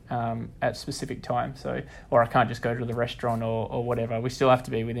cohort at specific times. Or I can't just go to the restaurant or whatever. We still have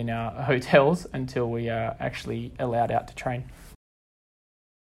to be within our hotels until we are actually allowed out to train.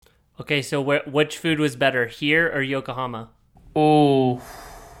 Okay, so which food was better, here or Yokohama? Oh,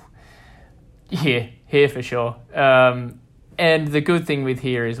 here for sure. And the good thing with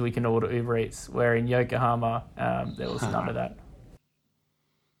here is we can order Uber Eats, where in Yokohama there was none of that.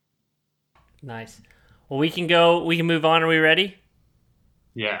 Nice. Well, we can move on. Are we ready?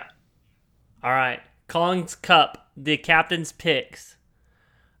 Yeah. All right. Collins Cup the captain's picks.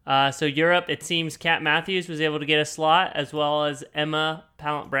 So Europe, it seems Kat Matthews was able to get a slot, as well as Emma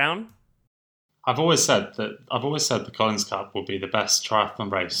Pallant-Brown. I've always said the Collins Cup will be the best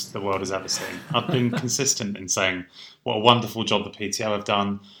triathlon race the world has ever seen. I've been consistent in saying what a wonderful job the PTO have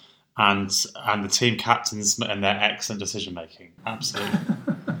done, and the team captains and their excellent decision making. Absolutely.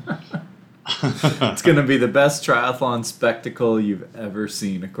 It's going to be the best triathlon spectacle you've ever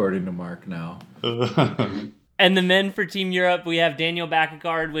seen, according to Mark now. And the men for Team Europe, we have Daniel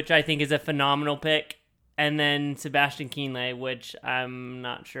Baekkegard, which I think is a phenomenal pick. And then Sebastian Kienle, which I'm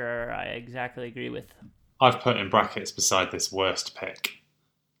not sure I exactly agree with. I've put in brackets beside this worst pick.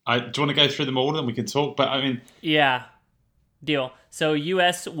 Do you want to go through them all and we can talk? But I mean... Yeah, deal. So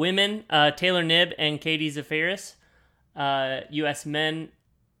U.S. women, Taylor Knibb and Katie Zaferis. U.S. men,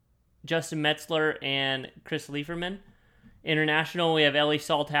 Justin Metzler and Chris Lieferman. International, we have Ellie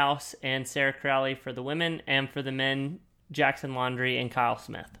Salthouse and Sarah Crowley for the women. And for the men, Jackson Laundry and Kyle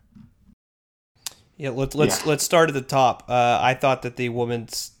Smith. Yeah, let's start at the top. I thought that the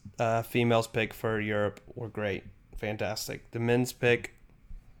women's females pick for Europe were great, fantastic. The men's pick,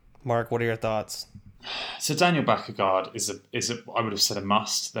 Mark, what are your thoughts? So Daniel Baekkegard is I would have said a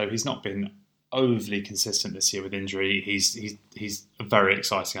must, though he's not been overly consistent this year with injury. He's a very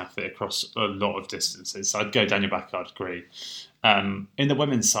exciting athlete across a lot of distances. So I'd go Daniel Baekkegard, agree. In the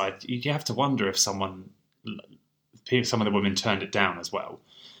women's side, you have to wonder if some of the women turned it down as well.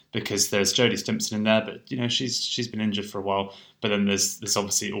 Because there's Jodie Stimpson in there, but she's been injured for a while. But then there's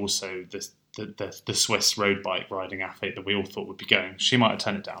obviously also the Swiss road bike riding athlete that we all thought would be going. She might have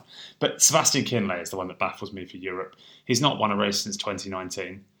turned it down. But Sebastian Kienle is the one that baffles me for Europe. He's not won a race since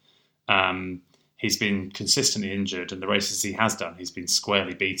 2019. He's been consistently injured, and the races he has done, he's been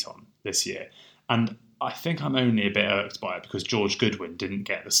squarely beat on this year. And I think I'm only a bit irked by it because George Goodwin didn't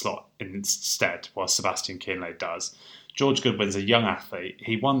get the slot instead, while Sebastian Kienle does. George Goodwin's a young athlete.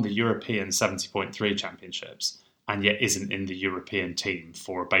 He won the European 70.3 championships and yet isn't in the European team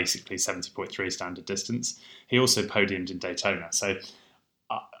for a basically 70.3 standard distance. He also podiumed in Daytona. So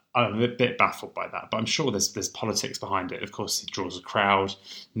I'm a bit baffled by that, but I'm sure there's politics behind it. Of course, he draws a crowd.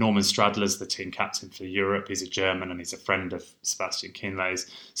 Norman Stradler's the team captain for Europe. He's a German and he's a friend of Sebastian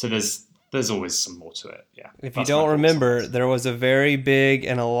Kienle's. So there's always some more to it. Yeah. If you don't remember, there was a very big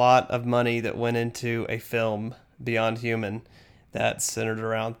and a lot of money that went into a film, Beyond Human, that centered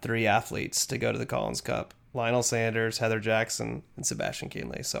around 3 athletes to go to the Collins Cup: Lionel Sanders, Heather Jackson, and Sebastian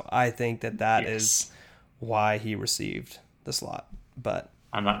Kienle. So I think that is why he received the slot.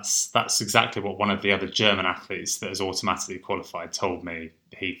 And that's exactly what one of the other German athletes that has automatically qualified told me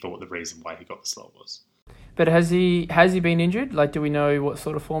he thought the reason why he got the slot was. But has he been injured? Like, do we know what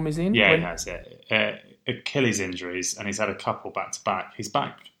sort of form he's in? Yeah, he has. Yeah. Achilles injuries, and he's had a couple back to back. He's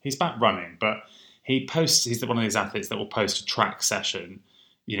back running, but he's one of these athletes that will post a track session,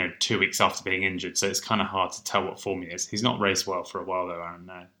 2 weeks after being injured. So it's kind of hard to tell what form he is. He's not raced well for a while though,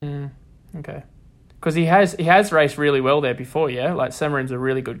 Aaron. No. Okay. Because he has raced really well there before, yeah. Like Semmerin's a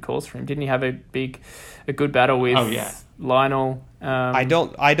really good course for him. Didn't he have a good battle with Lionel? I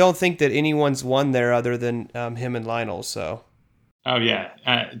don't think that anyone's won there other than him and Lionel. So. Oh yeah,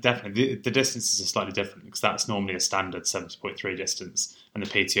 definitely. The distances are slightly different because that's normally a standard 70.3 distance, and the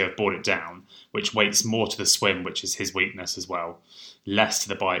PTO have brought it down, which weights more to the swim, which is his weakness as well, less to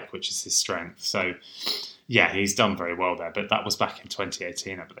the bike, which is his strength. So, yeah, he's done very well there, but that was back in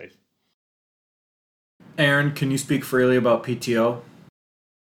 2018, I believe. Aaron, can you speak freely about PTO?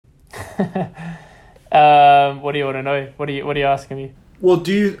 What do you want to know? What are you asking me? Well,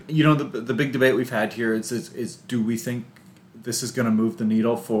 do you the big debate we've had here is do we think this is going to move the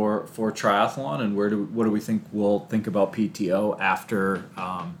needle for triathlon, and what do we think we'll think about PTO after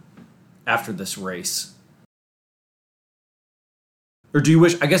this race? Or do you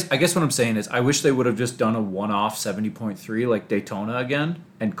wish? I guess what I'm saying is I wish they would have just done a one-off 70.3 like Daytona again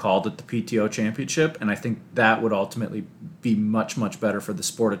and called it the PTO Championship, and I think that would ultimately be much, much better for the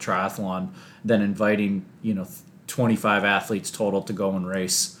sport of triathlon than inviting 25 athletes total to go and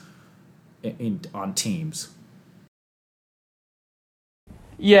race on teams.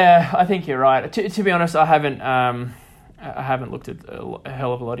 Yeah, I think you're right. To be honest, I haven't looked at a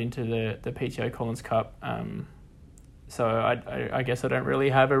hell of a lot into the PTO Collins Cup. So I guess I don't really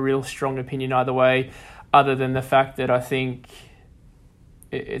have a real strong opinion either way, other than the fact that I think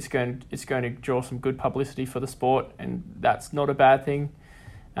it's going to draw some good publicity for the sport, and that's not a bad thing.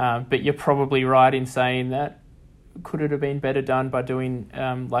 But you're probably right in saying that could it have been better done by doing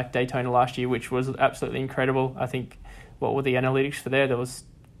like Daytona last year, which was absolutely incredible. I think what were the analytics for there? It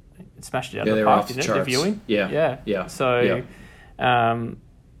smashed it out of the park, didn't it? The viewing, yeah. So. Yeah.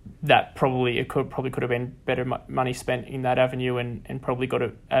 that probably could have been better money spent in that avenue and probably got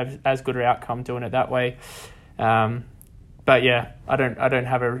as good an outcome doing it that way. But yeah, I don't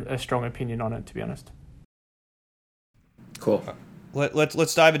have a strong opinion on it, to be honest. Cool.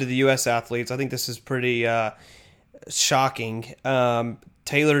 Let's dive into the U.S. athletes. I think this is pretty shocking.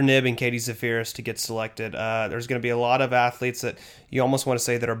 Taylor Knibb and Katie Zafiris to get selected. There's going to be a lot of athletes that you almost want to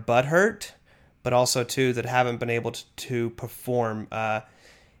say that are butthurt, but also too that haven't been able to perform.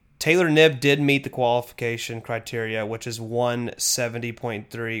 Taylor Knibb did meet the qualification criteria, which is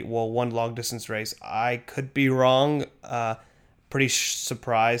 170.3. Well, one long distance race. I could be wrong. Pretty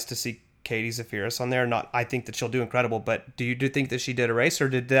surprised to see Katie Zafiris on there. I think that she'll do incredible, but do you think that she did a race, or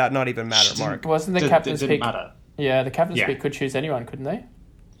did that not even matter, Mark? Wasn't the captain's pick? Matter. Yeah, the captain's pick could choose anyone, couldn't they?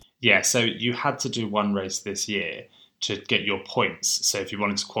 Yeah, so you had to do one race this year to get your points. So if you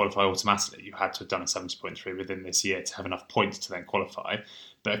wanted to qualify automatically, you had to have done a 70.3 within this year to have enough points to then qualify.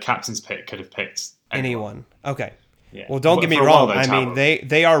 But a captain's pick could have picked anyone. Okay. Yeah. Well, don't get me wrong. I mean,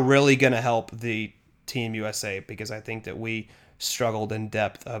 they are really going to help the Team USA, because I think that we struggled in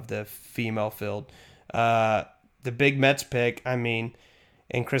depth of the female field. The big Mets pick, I mean,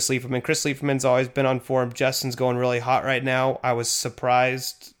 and Chris Lieferman. Chris Lieferman's always been on form. Justin's going really hot right now. I was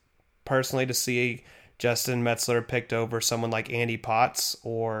surprised personally to see Justin Metzler picked over someone like Andy Potts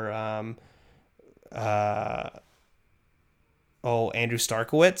or Andrew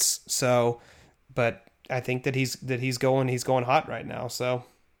Starkowitz. So, but I think that he's going hot right now. So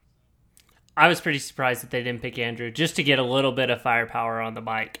I was pretty surprised that they didn't pick Andrew, just to get a little bit of firepower on the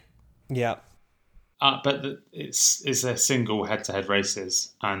bike. Yeah. But it's a single head-to-head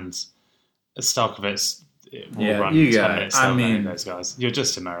races, and Starkowitz will run 10 minutes slower than those guys. You're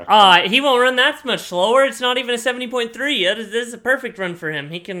just American. He won't run that much slower. It's not even a 70.3. This is a perfect run for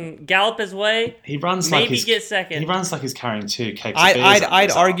him. He can gallop his way. He runs maybe get second. He runs like he's carrying two cakes. I'd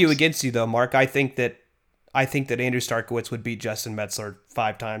argue against you though, Mark. I think that Andrew Starkowitz would beat Justin Metzler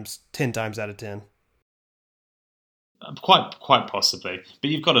 10 times out of 10. Quite possibly, but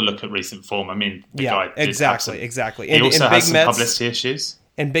you've got to look at recent form. I mean, the guy exactly. He also has some publicity issues,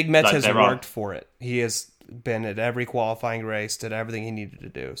 and Big Mets has worked for it. He has been at every qualifying race, did everything he needed to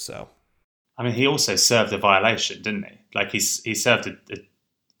do. So, I mean, he also served a violation, didn't he? Like he served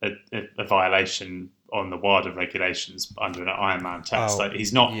a violation on the WADA regulations under an Ironman test. Like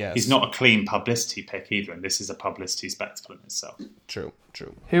he's not a clean publicity pick either, and this is a publicity spectacle in itself. True.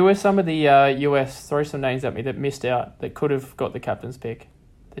 Who were some of the US, throw some names at me, that missed out, that could have got the captain's pick,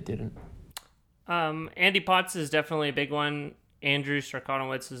 that didn't? Andy Potts is definitely a big one. Andrew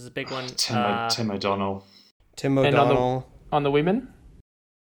Starkowitz is a big one. Tim O'Donnell. And on the women?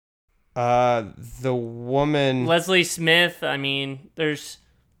 The woman... Leslie Smith. I mean, there's...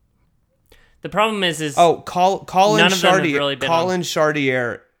 The problem is Colin none of them have Chartier. really been Colin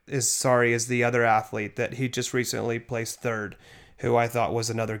Chartier is the other athlete that he just recently placed third, who I thought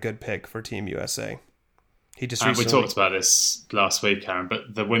was another good pick for Team USA. We talked about this last week, Aaron,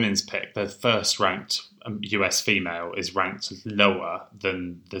 but the women's pick, the first ranked US female, is ranked lower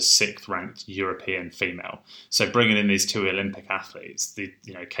than the sixth ranked European female. So bringing in these two Olympic athletes,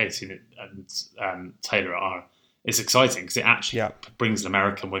 Katie and Taylor it's exciting because it actually brings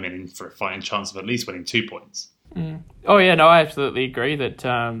American women in for a fighting chance of at least winning 2 points. Mm. Oh yeah, no, I absolutely agree that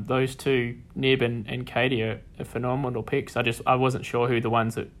those two, Nib and Katie, are phenomenal picks. I wasn't sure who the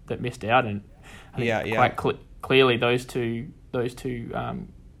ones that missed out, and I think quite clearly those two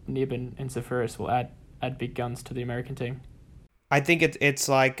Nib and Zafiris will add big guns to the American team. I think it's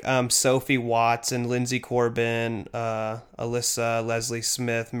like Sophie Watts and Lindsay Corbin, Alyssa, Leslie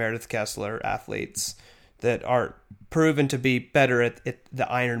Smith, Meredith Kessler, athletes that are proven to be better at the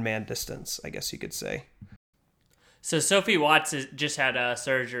Ironman distance, I guess you could say. So Sophie Watts just had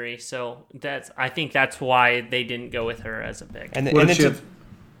surgery, so I think that's why they didn't go with her as a pick. What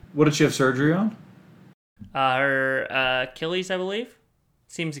did she have surgery on? Her Achilles, I believe.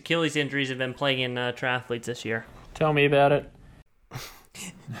 Seems Achilles injuries have been plaguing triathletes this year. Tell me about it.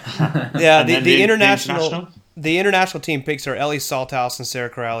 Yeah, the international team picks are Ellie Salthouse and Sarah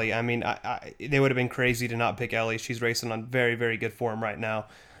Crowley. I mean, they would have been crazy to not pick Ellie. She's racing on very, very good form right now.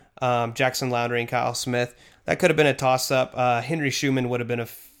 Jackson Loundry and Kyle Smith. That could have been a toss-up. Henry Schumann would have been a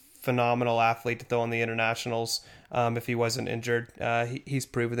phenomenal athlete to throw in the internationals if he wasn't injured. He's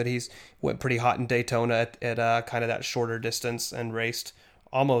proven that he's went pretty hot in Daytona at kind of that shorter distance and raced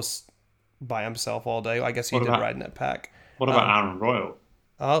almost by himself all day. I guess he did ride in that pack. What about Aaron Royal?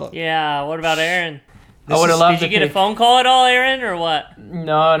 Oh yeah, what about Aaron? I would have loved Did you get a phone call at all, Aaron, or what?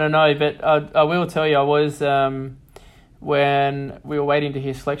 No. But I will tell you, I was when we were waiting to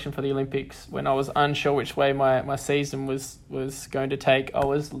hear selection for the Olympics, when I was unsure which way my season was going to take, I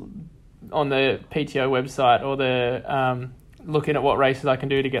was on the PTO website or the looking at what races I can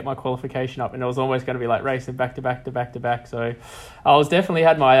do to get my qualification up, and it was almost going to be like racing back to back to back to back. So I was definitely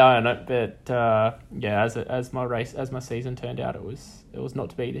had my eye on it, but as my season turned out, it was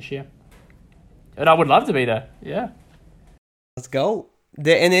not to be this year, and I would love to be there. Yeah, let's go.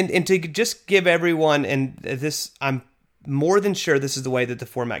 And to just give everyone, and this, I'm more than sure this is the way that the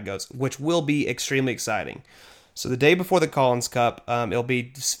format goes, which will be extremely exciting. So the day before the Collins Cup, it'll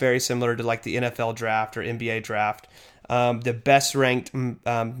be very similar to like the NFL draft or NBA draft. The best ranked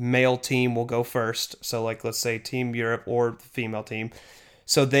male team will go first. So like, let's say Team Europe or the female team.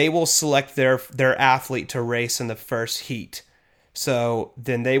 So they will select their athlete to race in the first heat. So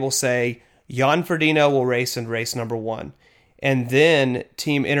then they will say, Jan Frodeno will race in race number 1. And then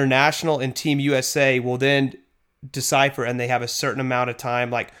Team International and Team USA will then decipher, and they have a certain amount of time,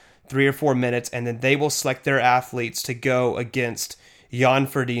 like 3 or 4 minutes, and then they will select their athletes to go against Jan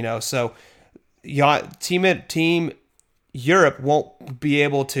Frodeno. So Team Europe won't be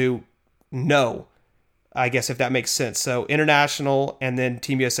able to know, I guess, if that makes sense. So International and then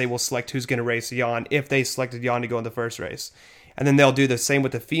Team USA will select who's going to race Jan if they selected Jan to go in the first race. And then they'll do the same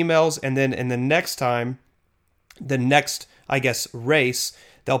with the females, and then in the next time, the next, I guess, race,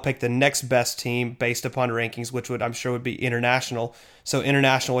 they'll pick the next best team based upon rankings, which I'm sure would be International. So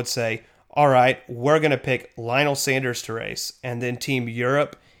International would say, all right, we're going to pick Lionel Sanders to race. And then Team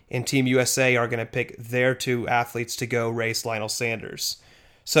Europe and Team USA are going to pick their 2 athletes to go race Lionel Sanders.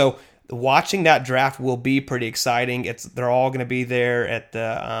 So watching that draft will be pretty exciting. They're all going to be there at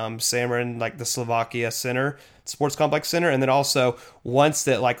the Samarin, like the Slovakia Center, Sports Complex Center. And then also once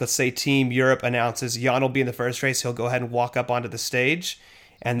that, like, let's say Team Europe announces Jan will be in the first race, he'll go ahead and walk up onto the stage.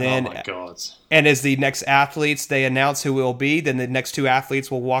 And then, oh my God. And as the next athletes, they announce who will be, then the next 2 athletes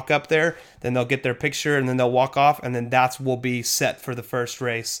will walk up there, then they'll get their picture, and then they'll walk off, and then that will be set for the first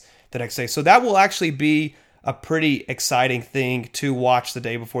race the next day. So that will actually be a pretty exciting thing to watch the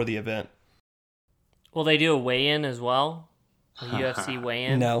day before the event. Will they do a weigh-in as well? A UFC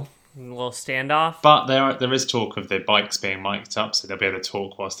weigh-in? No. A little standoff? But there is talk of the bikes being mic'd up, so they'll be able to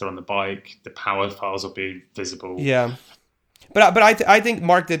talk whilst they're on the bike. The power files will be visible. Yeah. But I think,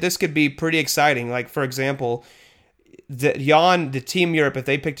 Mark, that this could be pretty exciting. Like, for example, the Team Europe, if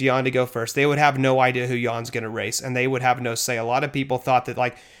they picked Jan to go first, they would have no idea who Jan's going to race, and they would have no say. A lot of people thought that,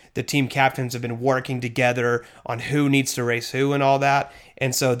 like, the team captains have been working together on who needs to race who and all that.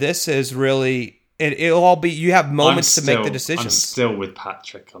 And so this is really, it'll all be, you have moments to make the decisions. I'm still with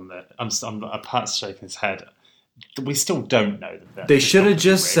Patrick on that. Pat's shaking his head. We still don't know that. They should have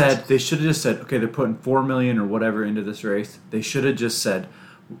just said, okay, they're putting $4 million or whatever into this race. They should have just said,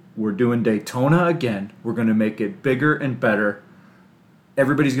 we're doing Daytona again. We're going to make it bigger and better.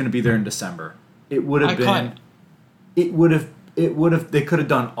 Everybody's going to be there in December. It would have been. They could have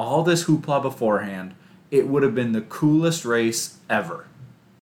done all this hoopla beforehand. It would have been the coolest race ever.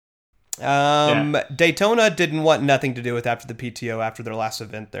 Daytona didn't want nothing to do with after the PTO after their last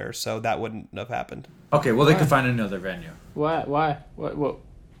event there, so that wouldn't have happened. Okay, well, they could find another venue. Why?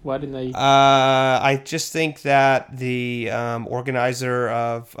 Why didn't they? I just think that the organizer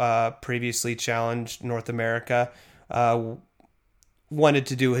of previously challenged North America wanted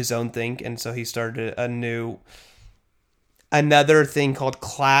to do his own thing, and so he started another thing called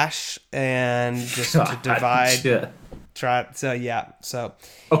Clash, and just to divide. Yeah.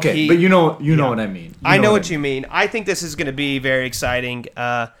 Okay, but you know what I mean. I know what you mean. I think this is going to be very exciting.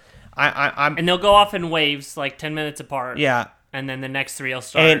 And they'll go off in waves, like 10 minutes apart. Yeah. And then the next 3 will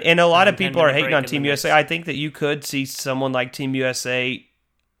start. And a lot of people are hating on Team USA. I think that you could see someone like Team USA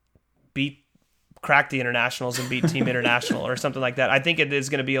crack the Internationals and beat Team International or something like that. I think it is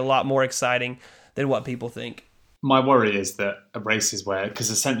going to be a lot more exciting than what people think. My worry is that a race is where, because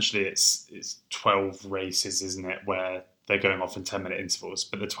essentially it's 12 races, isn't it, where they're going off in 10-minute intervals,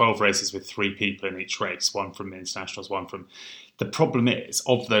 but the 12 races with 3 people in each race, one from internationals, one from... The problem is,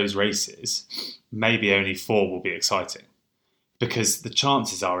 of those races, maybe only 4 will be exciting, because the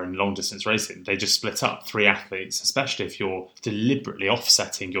chances are in long-distance racing, they just split up 3 athletes, especially if you're deliberately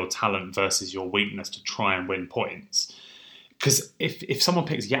offsetting your talent versus your weakness to try and win points. Because if someone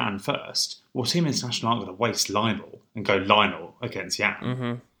picks Jan first, well, Team International aren't going to waste Lionel and go Lionel against Jan.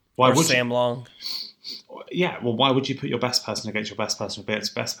 Mm-hmm. Why or would Sam Long? Yeah, well, why would you put your best person against your best person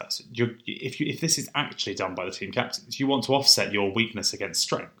against best person? If this is actually done by the team captains, you want to offset your weakness against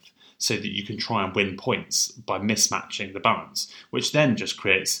strength so that you can try and win points by mismatching the balance, which then just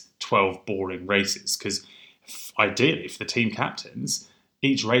creates 12 boring races. Because ideally, for the team captains,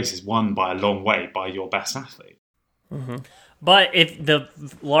 each race is won by a long way by your best athlete. But if the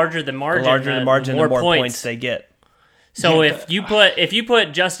larger the margin, the more points points they get. So if you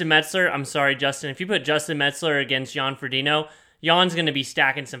put Justin Metzler, I'm sorry, Justin, if you put Justin Metzler against Jan Frodeno, Jan's going to be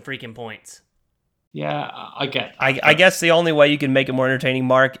stacking some freaking points. Yeah, I get. I guess the only way you can make it more entertaining,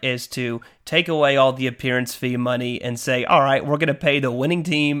 Mark, is to take away all the appearance fee money and say, all right, we're going to pay the winning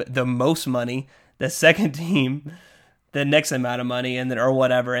team the most money, the second team the next amount of money, and then or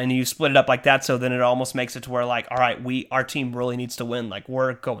whatever, and you split it up like that. So then it almost makes it to where like, all right, our team really needs to win. Like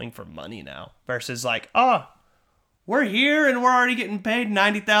we're going for money now versus like, we're here and we're already getting paid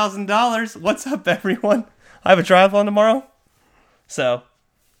 $90,000. What's up, everyone? I have a triathlon tomorrow, so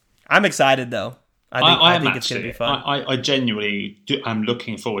I'm excited though. I think it's going to be fun. I genuinely am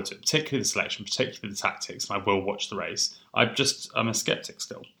looking forward to it, particularly the selection, particularly the tactics, and I will watch the race. I'm a skeptic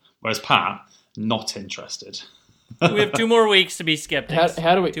still, whereas Pat, not interested. We have 2 more weeks to be skeptics.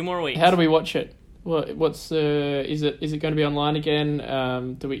 How do we? 2 more weeks. How do we watch it? What's is it going to be online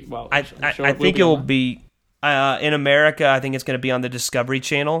again? Do we? Well, I think it will be. In America, I think it's going to be on the Discovery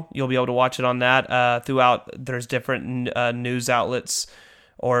Channel. You'll be able to watch it on that. Throughout, there's different news outlets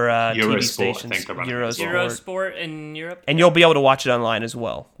or TV stations. Eurosport in Europe. And you'll be able to watch it online as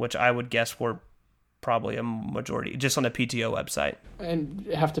well, which I would guess we're probably a majority, just on the PTO website. And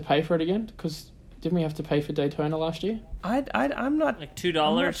have to pay for it again? Because didn't we have to pay for Daytona last year? I'm not like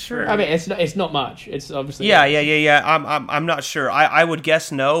 $2. Sure. I mean, it's not much. It's obviously yeah. I'm not sure. I would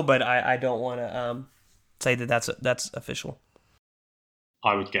guess no, but I don't want to say that's official.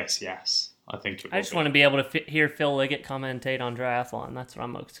 I would guess yes. I think it will. I just want to be able to hear Phil Liggett commentate on triathlon. That's what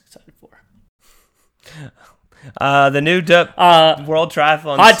I'm most excited for. The new World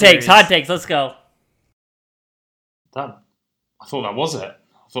Triathlon Hot Series. takes. Let's go. I thought that was it.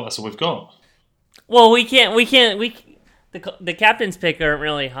 I thought that's all we've got. Well, we can't. The captain's pick aren't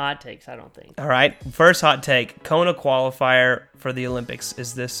really hot takes, I don't think. All right. First hot take: Kona qualifier for the Olympics.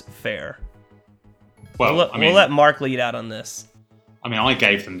 Is this fair? Well, we'll let Mark lead out on this. I mean, I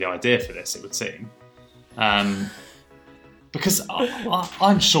gave them the idea for this, it would seem. Because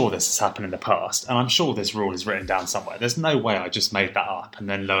I'm sure this has happened in the past, and I'm sure this rule is written down somewhere. There's no way I just made that up, and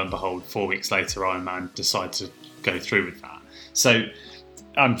then lo and behold, 4 weeks later, Ironman decided to go through with that. So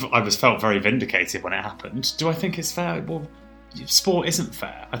I felt very vindicated when it happened. Do I think it's fair? Well, sport isn't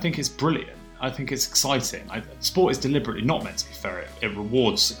fair. I think it's brilliant. I think it's exciting. Sport is deliberately not meant to be fair. It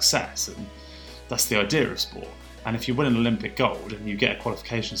rewards success, and that's the idea of sport. And if you win an Olympic gold and you get a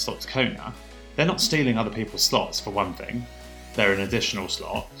qualification slot to Kona, they're not stealing other people's slots, for one thing. They're an additional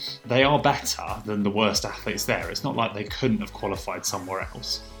slot. They are better than the worst athletes there. It's not like they couldn't have qualified somewhere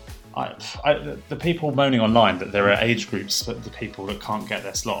else. The people moaning online that there are age groups for the people that can't get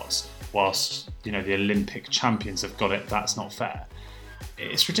their slots, whilst the Olympic champions have got it, that's not fair.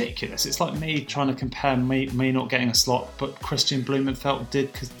 It's ridiculous. It's like me trying to compare me not getting a slot, but Christian Blumenfeld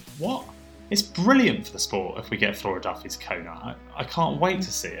did, because what? It's brilliant for the sport if we get Flora Duffy to Kona. I can't wait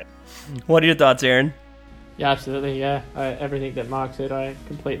to see it. What are your thoughts, Aaron? Yeah, absolutely. Yeah, everything that Mark said, I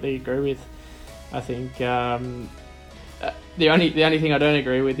completely agree with. I think the only thing I don't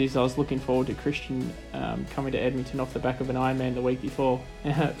agree with is I was looking forward to Christian coming to Edmonton off the back of an Ironman the week before.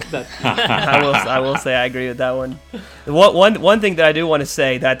 I will say I agree with that one. One thing that I do want to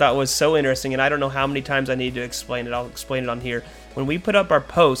say that I thought was so interesting, and I don't know how many times I need to explain it. I'll explain it on here. When we put up our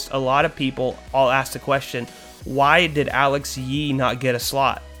post, a lot of people all asked the question, why did Alex Yee not get a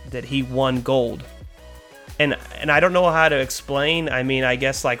slot? That he won gold? And I don't know how to explain. I mean, I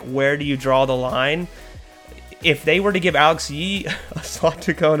guess, like, where do you draw the line? If they were to give Alex Yee a slot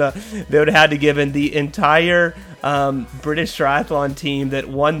to Kona, they would have had to give in the entire British triathlon team that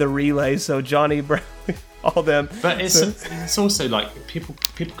won the relay. So Johnny Brown, all them. But it's also like people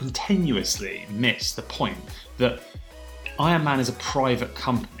continuously miss the point that Ironman is a private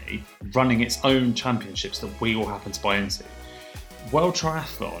company running its own championships that we all happen to buy into. World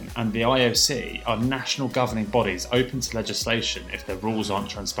Triathlon and the IOC are national governing bodies open to legislation if their rules aren't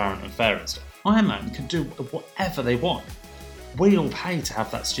transparent and fair and stuff. Ironman can do whatever they want. We all pay to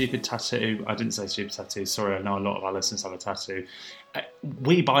have that stupid tattoo. I didn't say stupid tattoo, sorry, I know a lot of our listeners have a tattoo.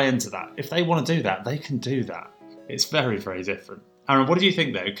 We buy into that. If they want to do that, they can do that. It's very, very different. Aaron, what do you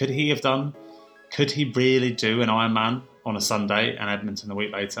think though? Could he really do an Ironman on a Sunday and Edmonton the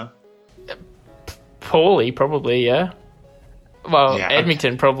week later? Poorly, probably, yeah. Well, yeah,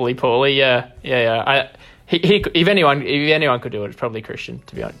 Edmonton probably poorly, yeah. He if anyone could do it, it's probably Christian.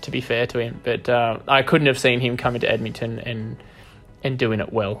 To be fair to him, but I couldn't have seen him coming to Edmonton and doing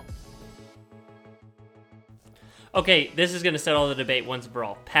it well. Okay, this is going to settle the debate once and for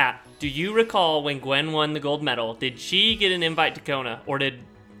all. Pat, do you recall when Gwen won the gold medal? Did she get an invite to Kona, or did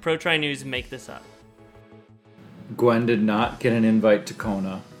Pro Tri News make this up? Gwen did not get an invite to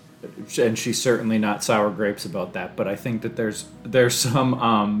Kona, and she's certainly not sour grapes about that. But I think that there's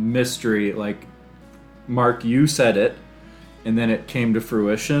some mystery. Like, Mark, you said it, and then it came to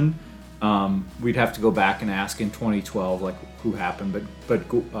fruition. We'd have to go back and ask in 2012, like, who happened. But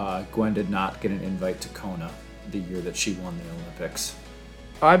Gwen did not get an invite to Kona the year that she won the Olympics.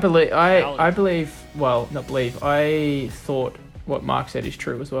 I thought what Mark said is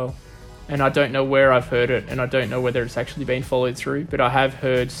true as well. And I don't know where I've heard it, and I don't know whether it's actually been followed through, but I have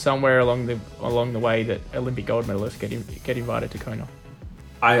heard somewhere along the way that Olympic gold medalists get invited to Kona.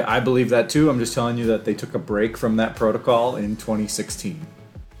 I believe that too. I'm just telling you that they took a break from that protocol in 2016.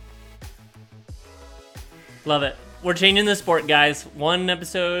 Love it. We're changing the sport, guys. One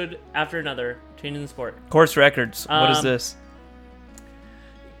episode after another. Changing the sport. Course records. What is this?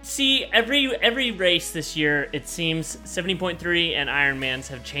 See, every race this year, it seems 70.3 and Ironmans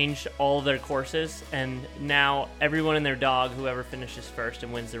have changed all of their courses, and now everyone and their dog, whoever finishes first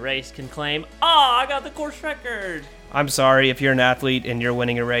and wins the race, can claim, I got the course record. I'm sorry, if you're an athlete and you're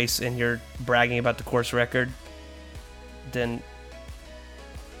winning a race and you're bragging about the course record, then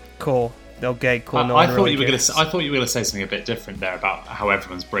cool. Okay, cool. I thought you were going to say something a bit different there about how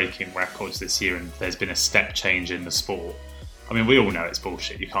everyone's breaking records this year, and there's been a step change in the sport. I mean, we all know it's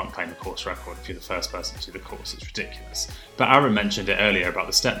bullshit. You can't claim the course record if you're the first person to do the course. It's ridiculous. But Aaron mentioned it earlier about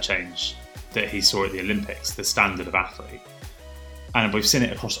the step change that he saw at the Olympics, the standard of athlete. And we've seen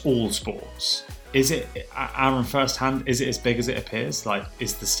it across all sports. Is it, Aaron, firsthand, is it as big as it appears? Like,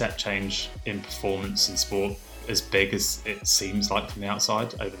 is the step change in performance in sport as big as it seems like from the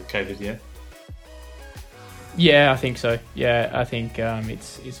outside over the COVID year? Yeah, I think so. Yeah, I think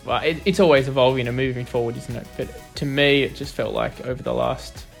it's always evolving and moving forward, isn't it? But to me, it just felt like over the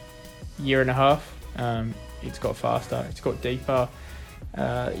last year and a half, it's got faster, it's got deeper.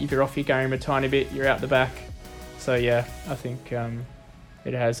 If you're off your game a tiny bit, you're out the back. So yeah, I think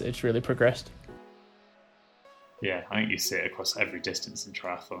it's really progressed. Yeah, I think you see it across every distance in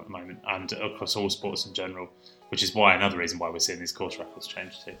triathlon at the moment, and across all sports in general, which is why another reason why we're seeing these course records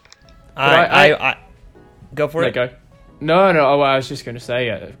change too. I go for it. Go. No. I was just going to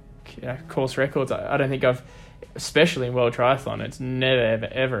say, course records. I don't think I've, especially in world triathlon, it's never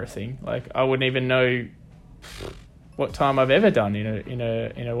ever a thing. Like, I wouldn't even know what time I've ever done in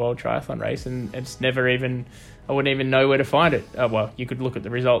a world triathlon race, and it's never even. I wouldn't even know where to find it. Well, you could look at the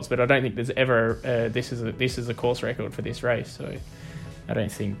results, but I don't think there's ever this is a course record for this race. So I don't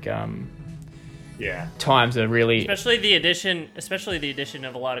think. Times are really, especially the addition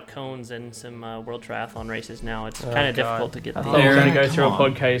of a lot of cones and some world triathlon races now. It's kind of difficult to get. I thought we were going to go through a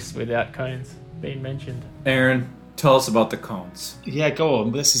podcast without cones being mentioned. Aaron, tell us about the cones. Yeah, go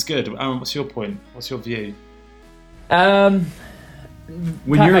on. This is good. Aaron, what's your point? What's your view? When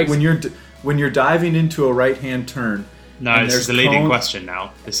you're diving into a right-hand turn. No, this is a leading question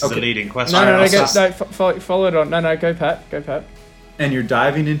now. This is a leading question. Follow it on. No, go Pat. And you're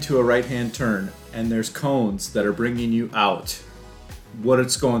diving into a right-hand turn, and there's cones that are bringing you out.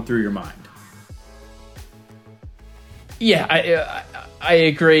 What's going through your mind? Yeah, I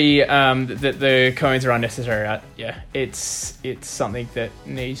agree that the cones are unnecessary. Yeah, it's something that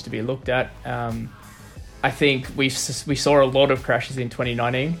needs to be looked at. I think we saw a lot of crashes in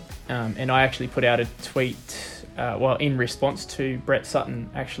 2019, and I actually put out a tweet, in response to Brett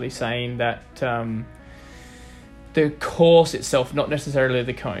Sutton, actually saying that the course itself, not necessarily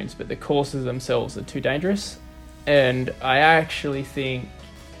the cones, but the courses themselves are too dangerous. And I actually think,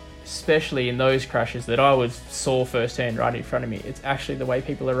 especially in those crashes that I saw firsthand right in front of me, it's actually the way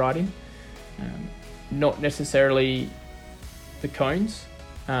people are riding, not necessarily the cones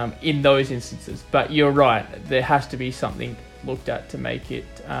in those instances. But you're right, there has to be something looked at to make it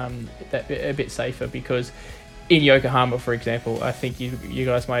a bit safer, because in Yokohama, for example, I think you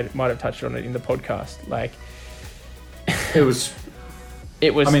guys might have touched on it in the podcast, like, It was. I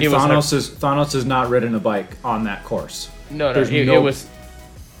mean, Thanos has not ridden a bike on that course. No, it was ridiculous.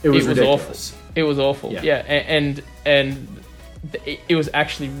 Awful. It was awful. Yeah, and it was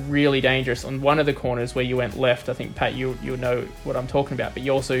actually really dangerous on one of the corners where you went left. I think, Pat, you know what I'm talking about. But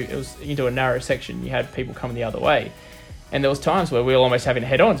it was into a narrow section. You had people coming the other way, and there was times where we were almost having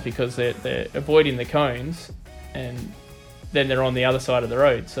head-ons because they're avoiding the cones, and then they're on the other side of the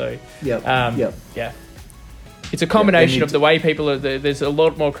road. So yeah. It's a combination of the way people are. There's a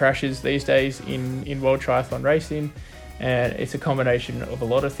lot more crashes these days in world triathlon racing, and it's a combination of a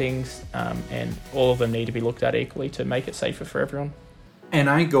lot of things, and all of them need to be looked at equally to make it safer for everyone. And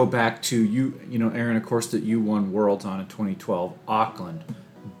I go back to you know, Aaron, of course, that you won Worlds on in 2012, Auckland,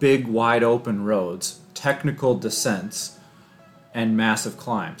 big wide open roads, technical descents, and massive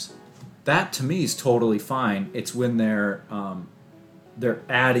climbs. that to me is totally fine. It's when they're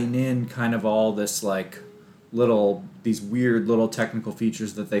adding in kind of all this like these weird little technical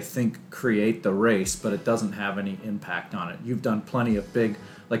features that they think create the race, but it doesn't have any impact on it. You've done plenty of big,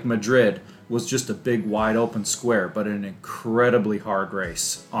 like Madrid was just a big wide open square, but an incredibly hard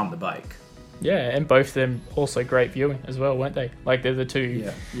race on the bike. Yeah, and both of them also great viewing as well, weren't they? Like they're the two,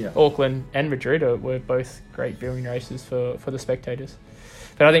 Auckland and Madrid were both great viewing races for the spectators.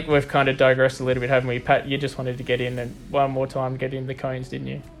 But I think we've kind of digressed a little bit, haven't we? Pat, you just wanted to get in and one more time get in the cones, didn't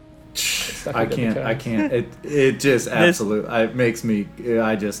you? I can't. It just absolutely it makes me.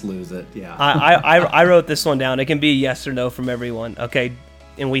 I just lose it. Yeah. I wrote this one down. It can be a yes or no from everyone. Okay,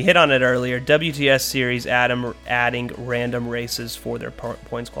 and we hit on it earlier. WTS series adding random races for their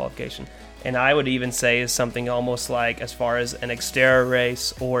points qualification, and I would even say is something almost like as far as an Xterra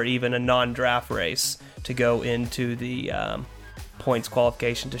race or even a non-draft race to go into the points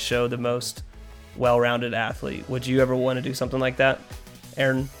qualification to show the most well-rounded athlete. Would you ever want to do something like that,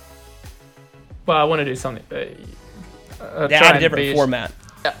 Aaron? Well, I want to do something. Add a different format.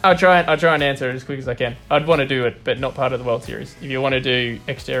 I'll try and answer it as quick as I can. I'd want to do it, but not part of the World Series. If you want to do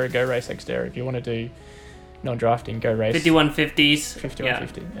Xterra, go race Xterra. If you want to do non-drafting, go race 5150s.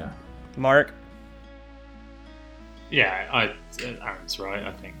 5150, yeah. Mark? Yeah, Aaron's right.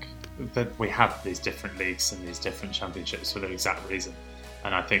 I think that we have these different leagues and these different championships for the exact reason.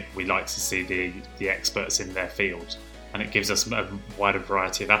 And I think we like to see the experts in their field. And it gives us a wider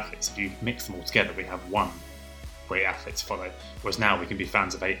variety of athletes. If you mix them all together, we have one great athlete to follow. Whereas now we can be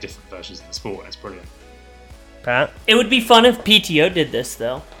fans of 8 different versions of the sport, and it's brilliant. Pat? It would be fun if PTO did this,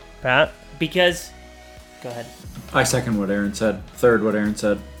 though. Pat? Because... Go ahead. I second what Aaron said. Third what Aaron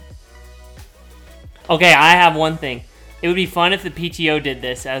said. Okay, I have one thing. It would be fun if the PTO did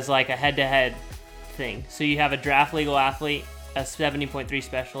this as like a head-to-head thing. So you have a draft legal athlete, a 70.3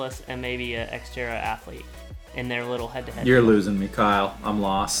 specialist, and maybe an Xterra athlete in their little head-to-head. You're losing me, Kyle. I'm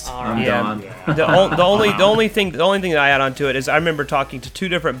lost. I'm done. Yeah. The only thing that I add on to it is I remember talking to 2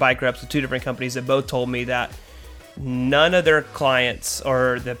 different bike reps with 2 different companies that both told me that none of their clients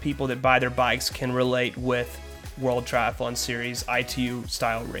or the people that buy their bikes can relate with World Triathlon Series ITU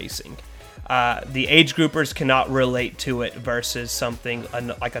style racing. The age groupers cannot relate to it versus something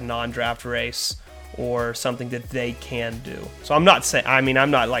like a non-draft race or something that they can do. So I'm not saying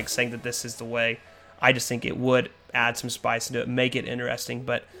that this is the way. I just think it would add some spice into it, make it interesting.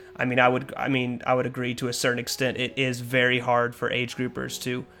 But I would agree to a certain extent. It is very hard for age groupers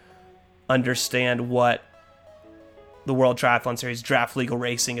to understand what the World Triathlon Series draft legal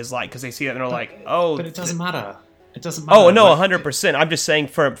racing is like because they see that and they're like, oh, but it doesn't matter. It doesn't matter. Oh no, 100%. I'm just saying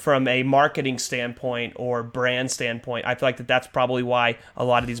from a marketing standpoint or brand standpoint, I feel like that's probably why a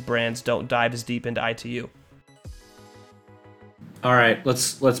lot of these brands don't dive as deep into ITU. All right,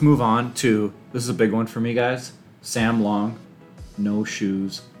 let's move on to, this is a big one for me, guys. Sam Long, no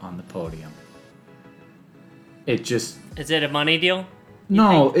shoes on the podium. It just... Is it a money deal?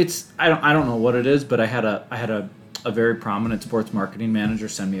 No, it's I don't know what it is, but I had a very prominent sports marketing manager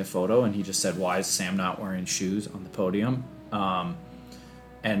send me a photo, and he just said, "Why is Sam not wearing shoes on the podium?"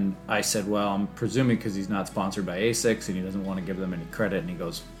 And I said, "Well, I'm presuming because he's not sponsored by ASICS and he doesn't want to give them any credit." And he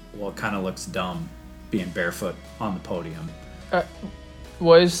goes, "Well, it kind of looks dumb being barefoot on the podium."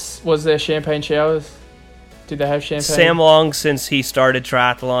 Was there champagne showers? Did they have champagne? Sam Long, since he started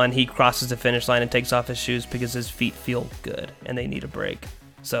triathlon, he crosses the finish line and takes off his shoes because his feet feel good and they need a break.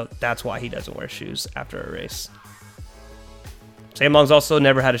 So that's why he doesn't wear shoes after a race. Sam Long's also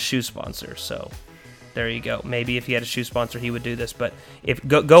never had a shoe sponsor, so there you go. Maybe if he had a shoe sponsor, he would do this. But if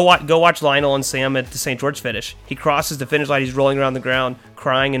go watch Lionel and Sam at the St. George finish. He crosses the finish line, he's rolling around the ground,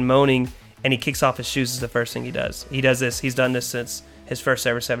 crying and moaning, and he kicks off his shoes is the first thing he does. He does this. He's done this since his first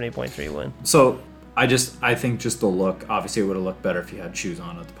ever 70.3 win. So I think just the look, obviously it would have looked better if you had shoes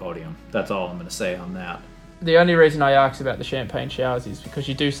on at the podium. That's all I'm going to say on that. The only reason I asked about the champagne showers is because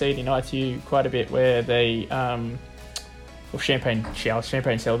you do see it in ITU quite a bit where they, champagne showers,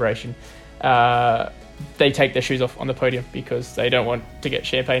 champagne celebration, they take their shoes off on the podium because they don't want to get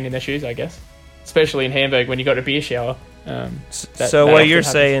champagne in their shoes, I guess. Especially in Hamburg when you got a beer shower. So what you're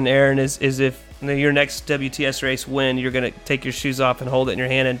saying, Aaron, is if your next WTS race win, you're going to take your shoes off and hold it in your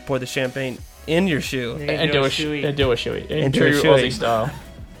hand and pour the champagne in your shoe. And do a shoey. In true Aussie style.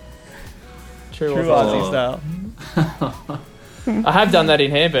 True Aussie style. I have done that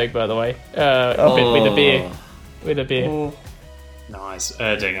in Hamburg, by the way. With a beer. With a beer. Oh. Nice.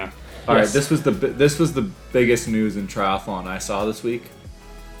 Erdinger. All right, this was the biggest news in triathlon I saw this week.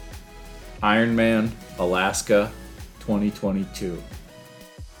 Ironman Alaska 2022.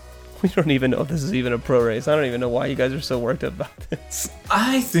 We don't even know if this is even a pro race. I don't even know why you guys are so worked up about this.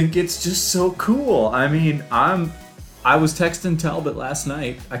 I think it's just so cool. I mean, I was texting Talbot last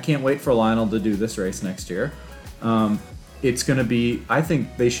night. I can't wait for Lionel to do this race next year. It's going to be, I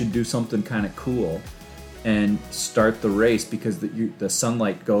think they should do something kind of cool and start the race because the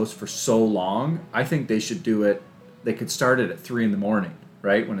sunlight goes for so long. I think they should do it. They could start it at 3 a.m,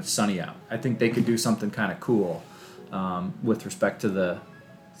 right, when it's sunny out. I think they could do something kind of cool with respect to the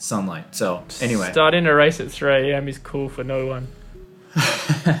sunlight. So anyway, starting a race at 3 a.m. is cool for no one.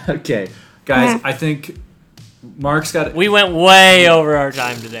 Okay, guys, I think Mark's got it. We went way over our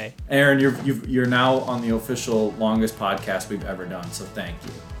time today. Aaron, you're now on the official longest podcast we've ever done, so thank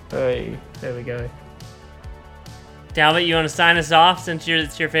you. Hey, there we go. Talbot, you want to sign us off since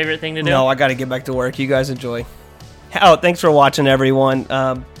it's your favorite thing to do? No, I got to get back to work. You guys enjoy. Oh, thanks for watching, everyone.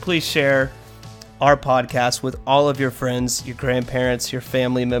 Please share our podcast with all of your friends, your grandparents, your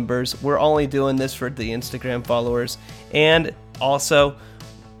family members. We're only doing this for the Instagram followers. And also,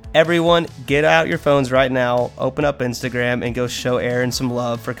 everyone, get out your phones right now, open up Instagram, and go show Aaron some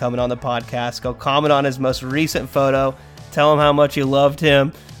love for coming on the podcast. Go comment on his most recent photo. Tell him how much you loved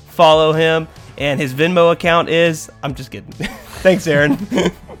him. Follow him. And his Venmo account is... I'm just kidding. Thanks, Aaron.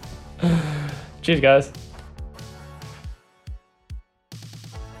 Cheers, guys.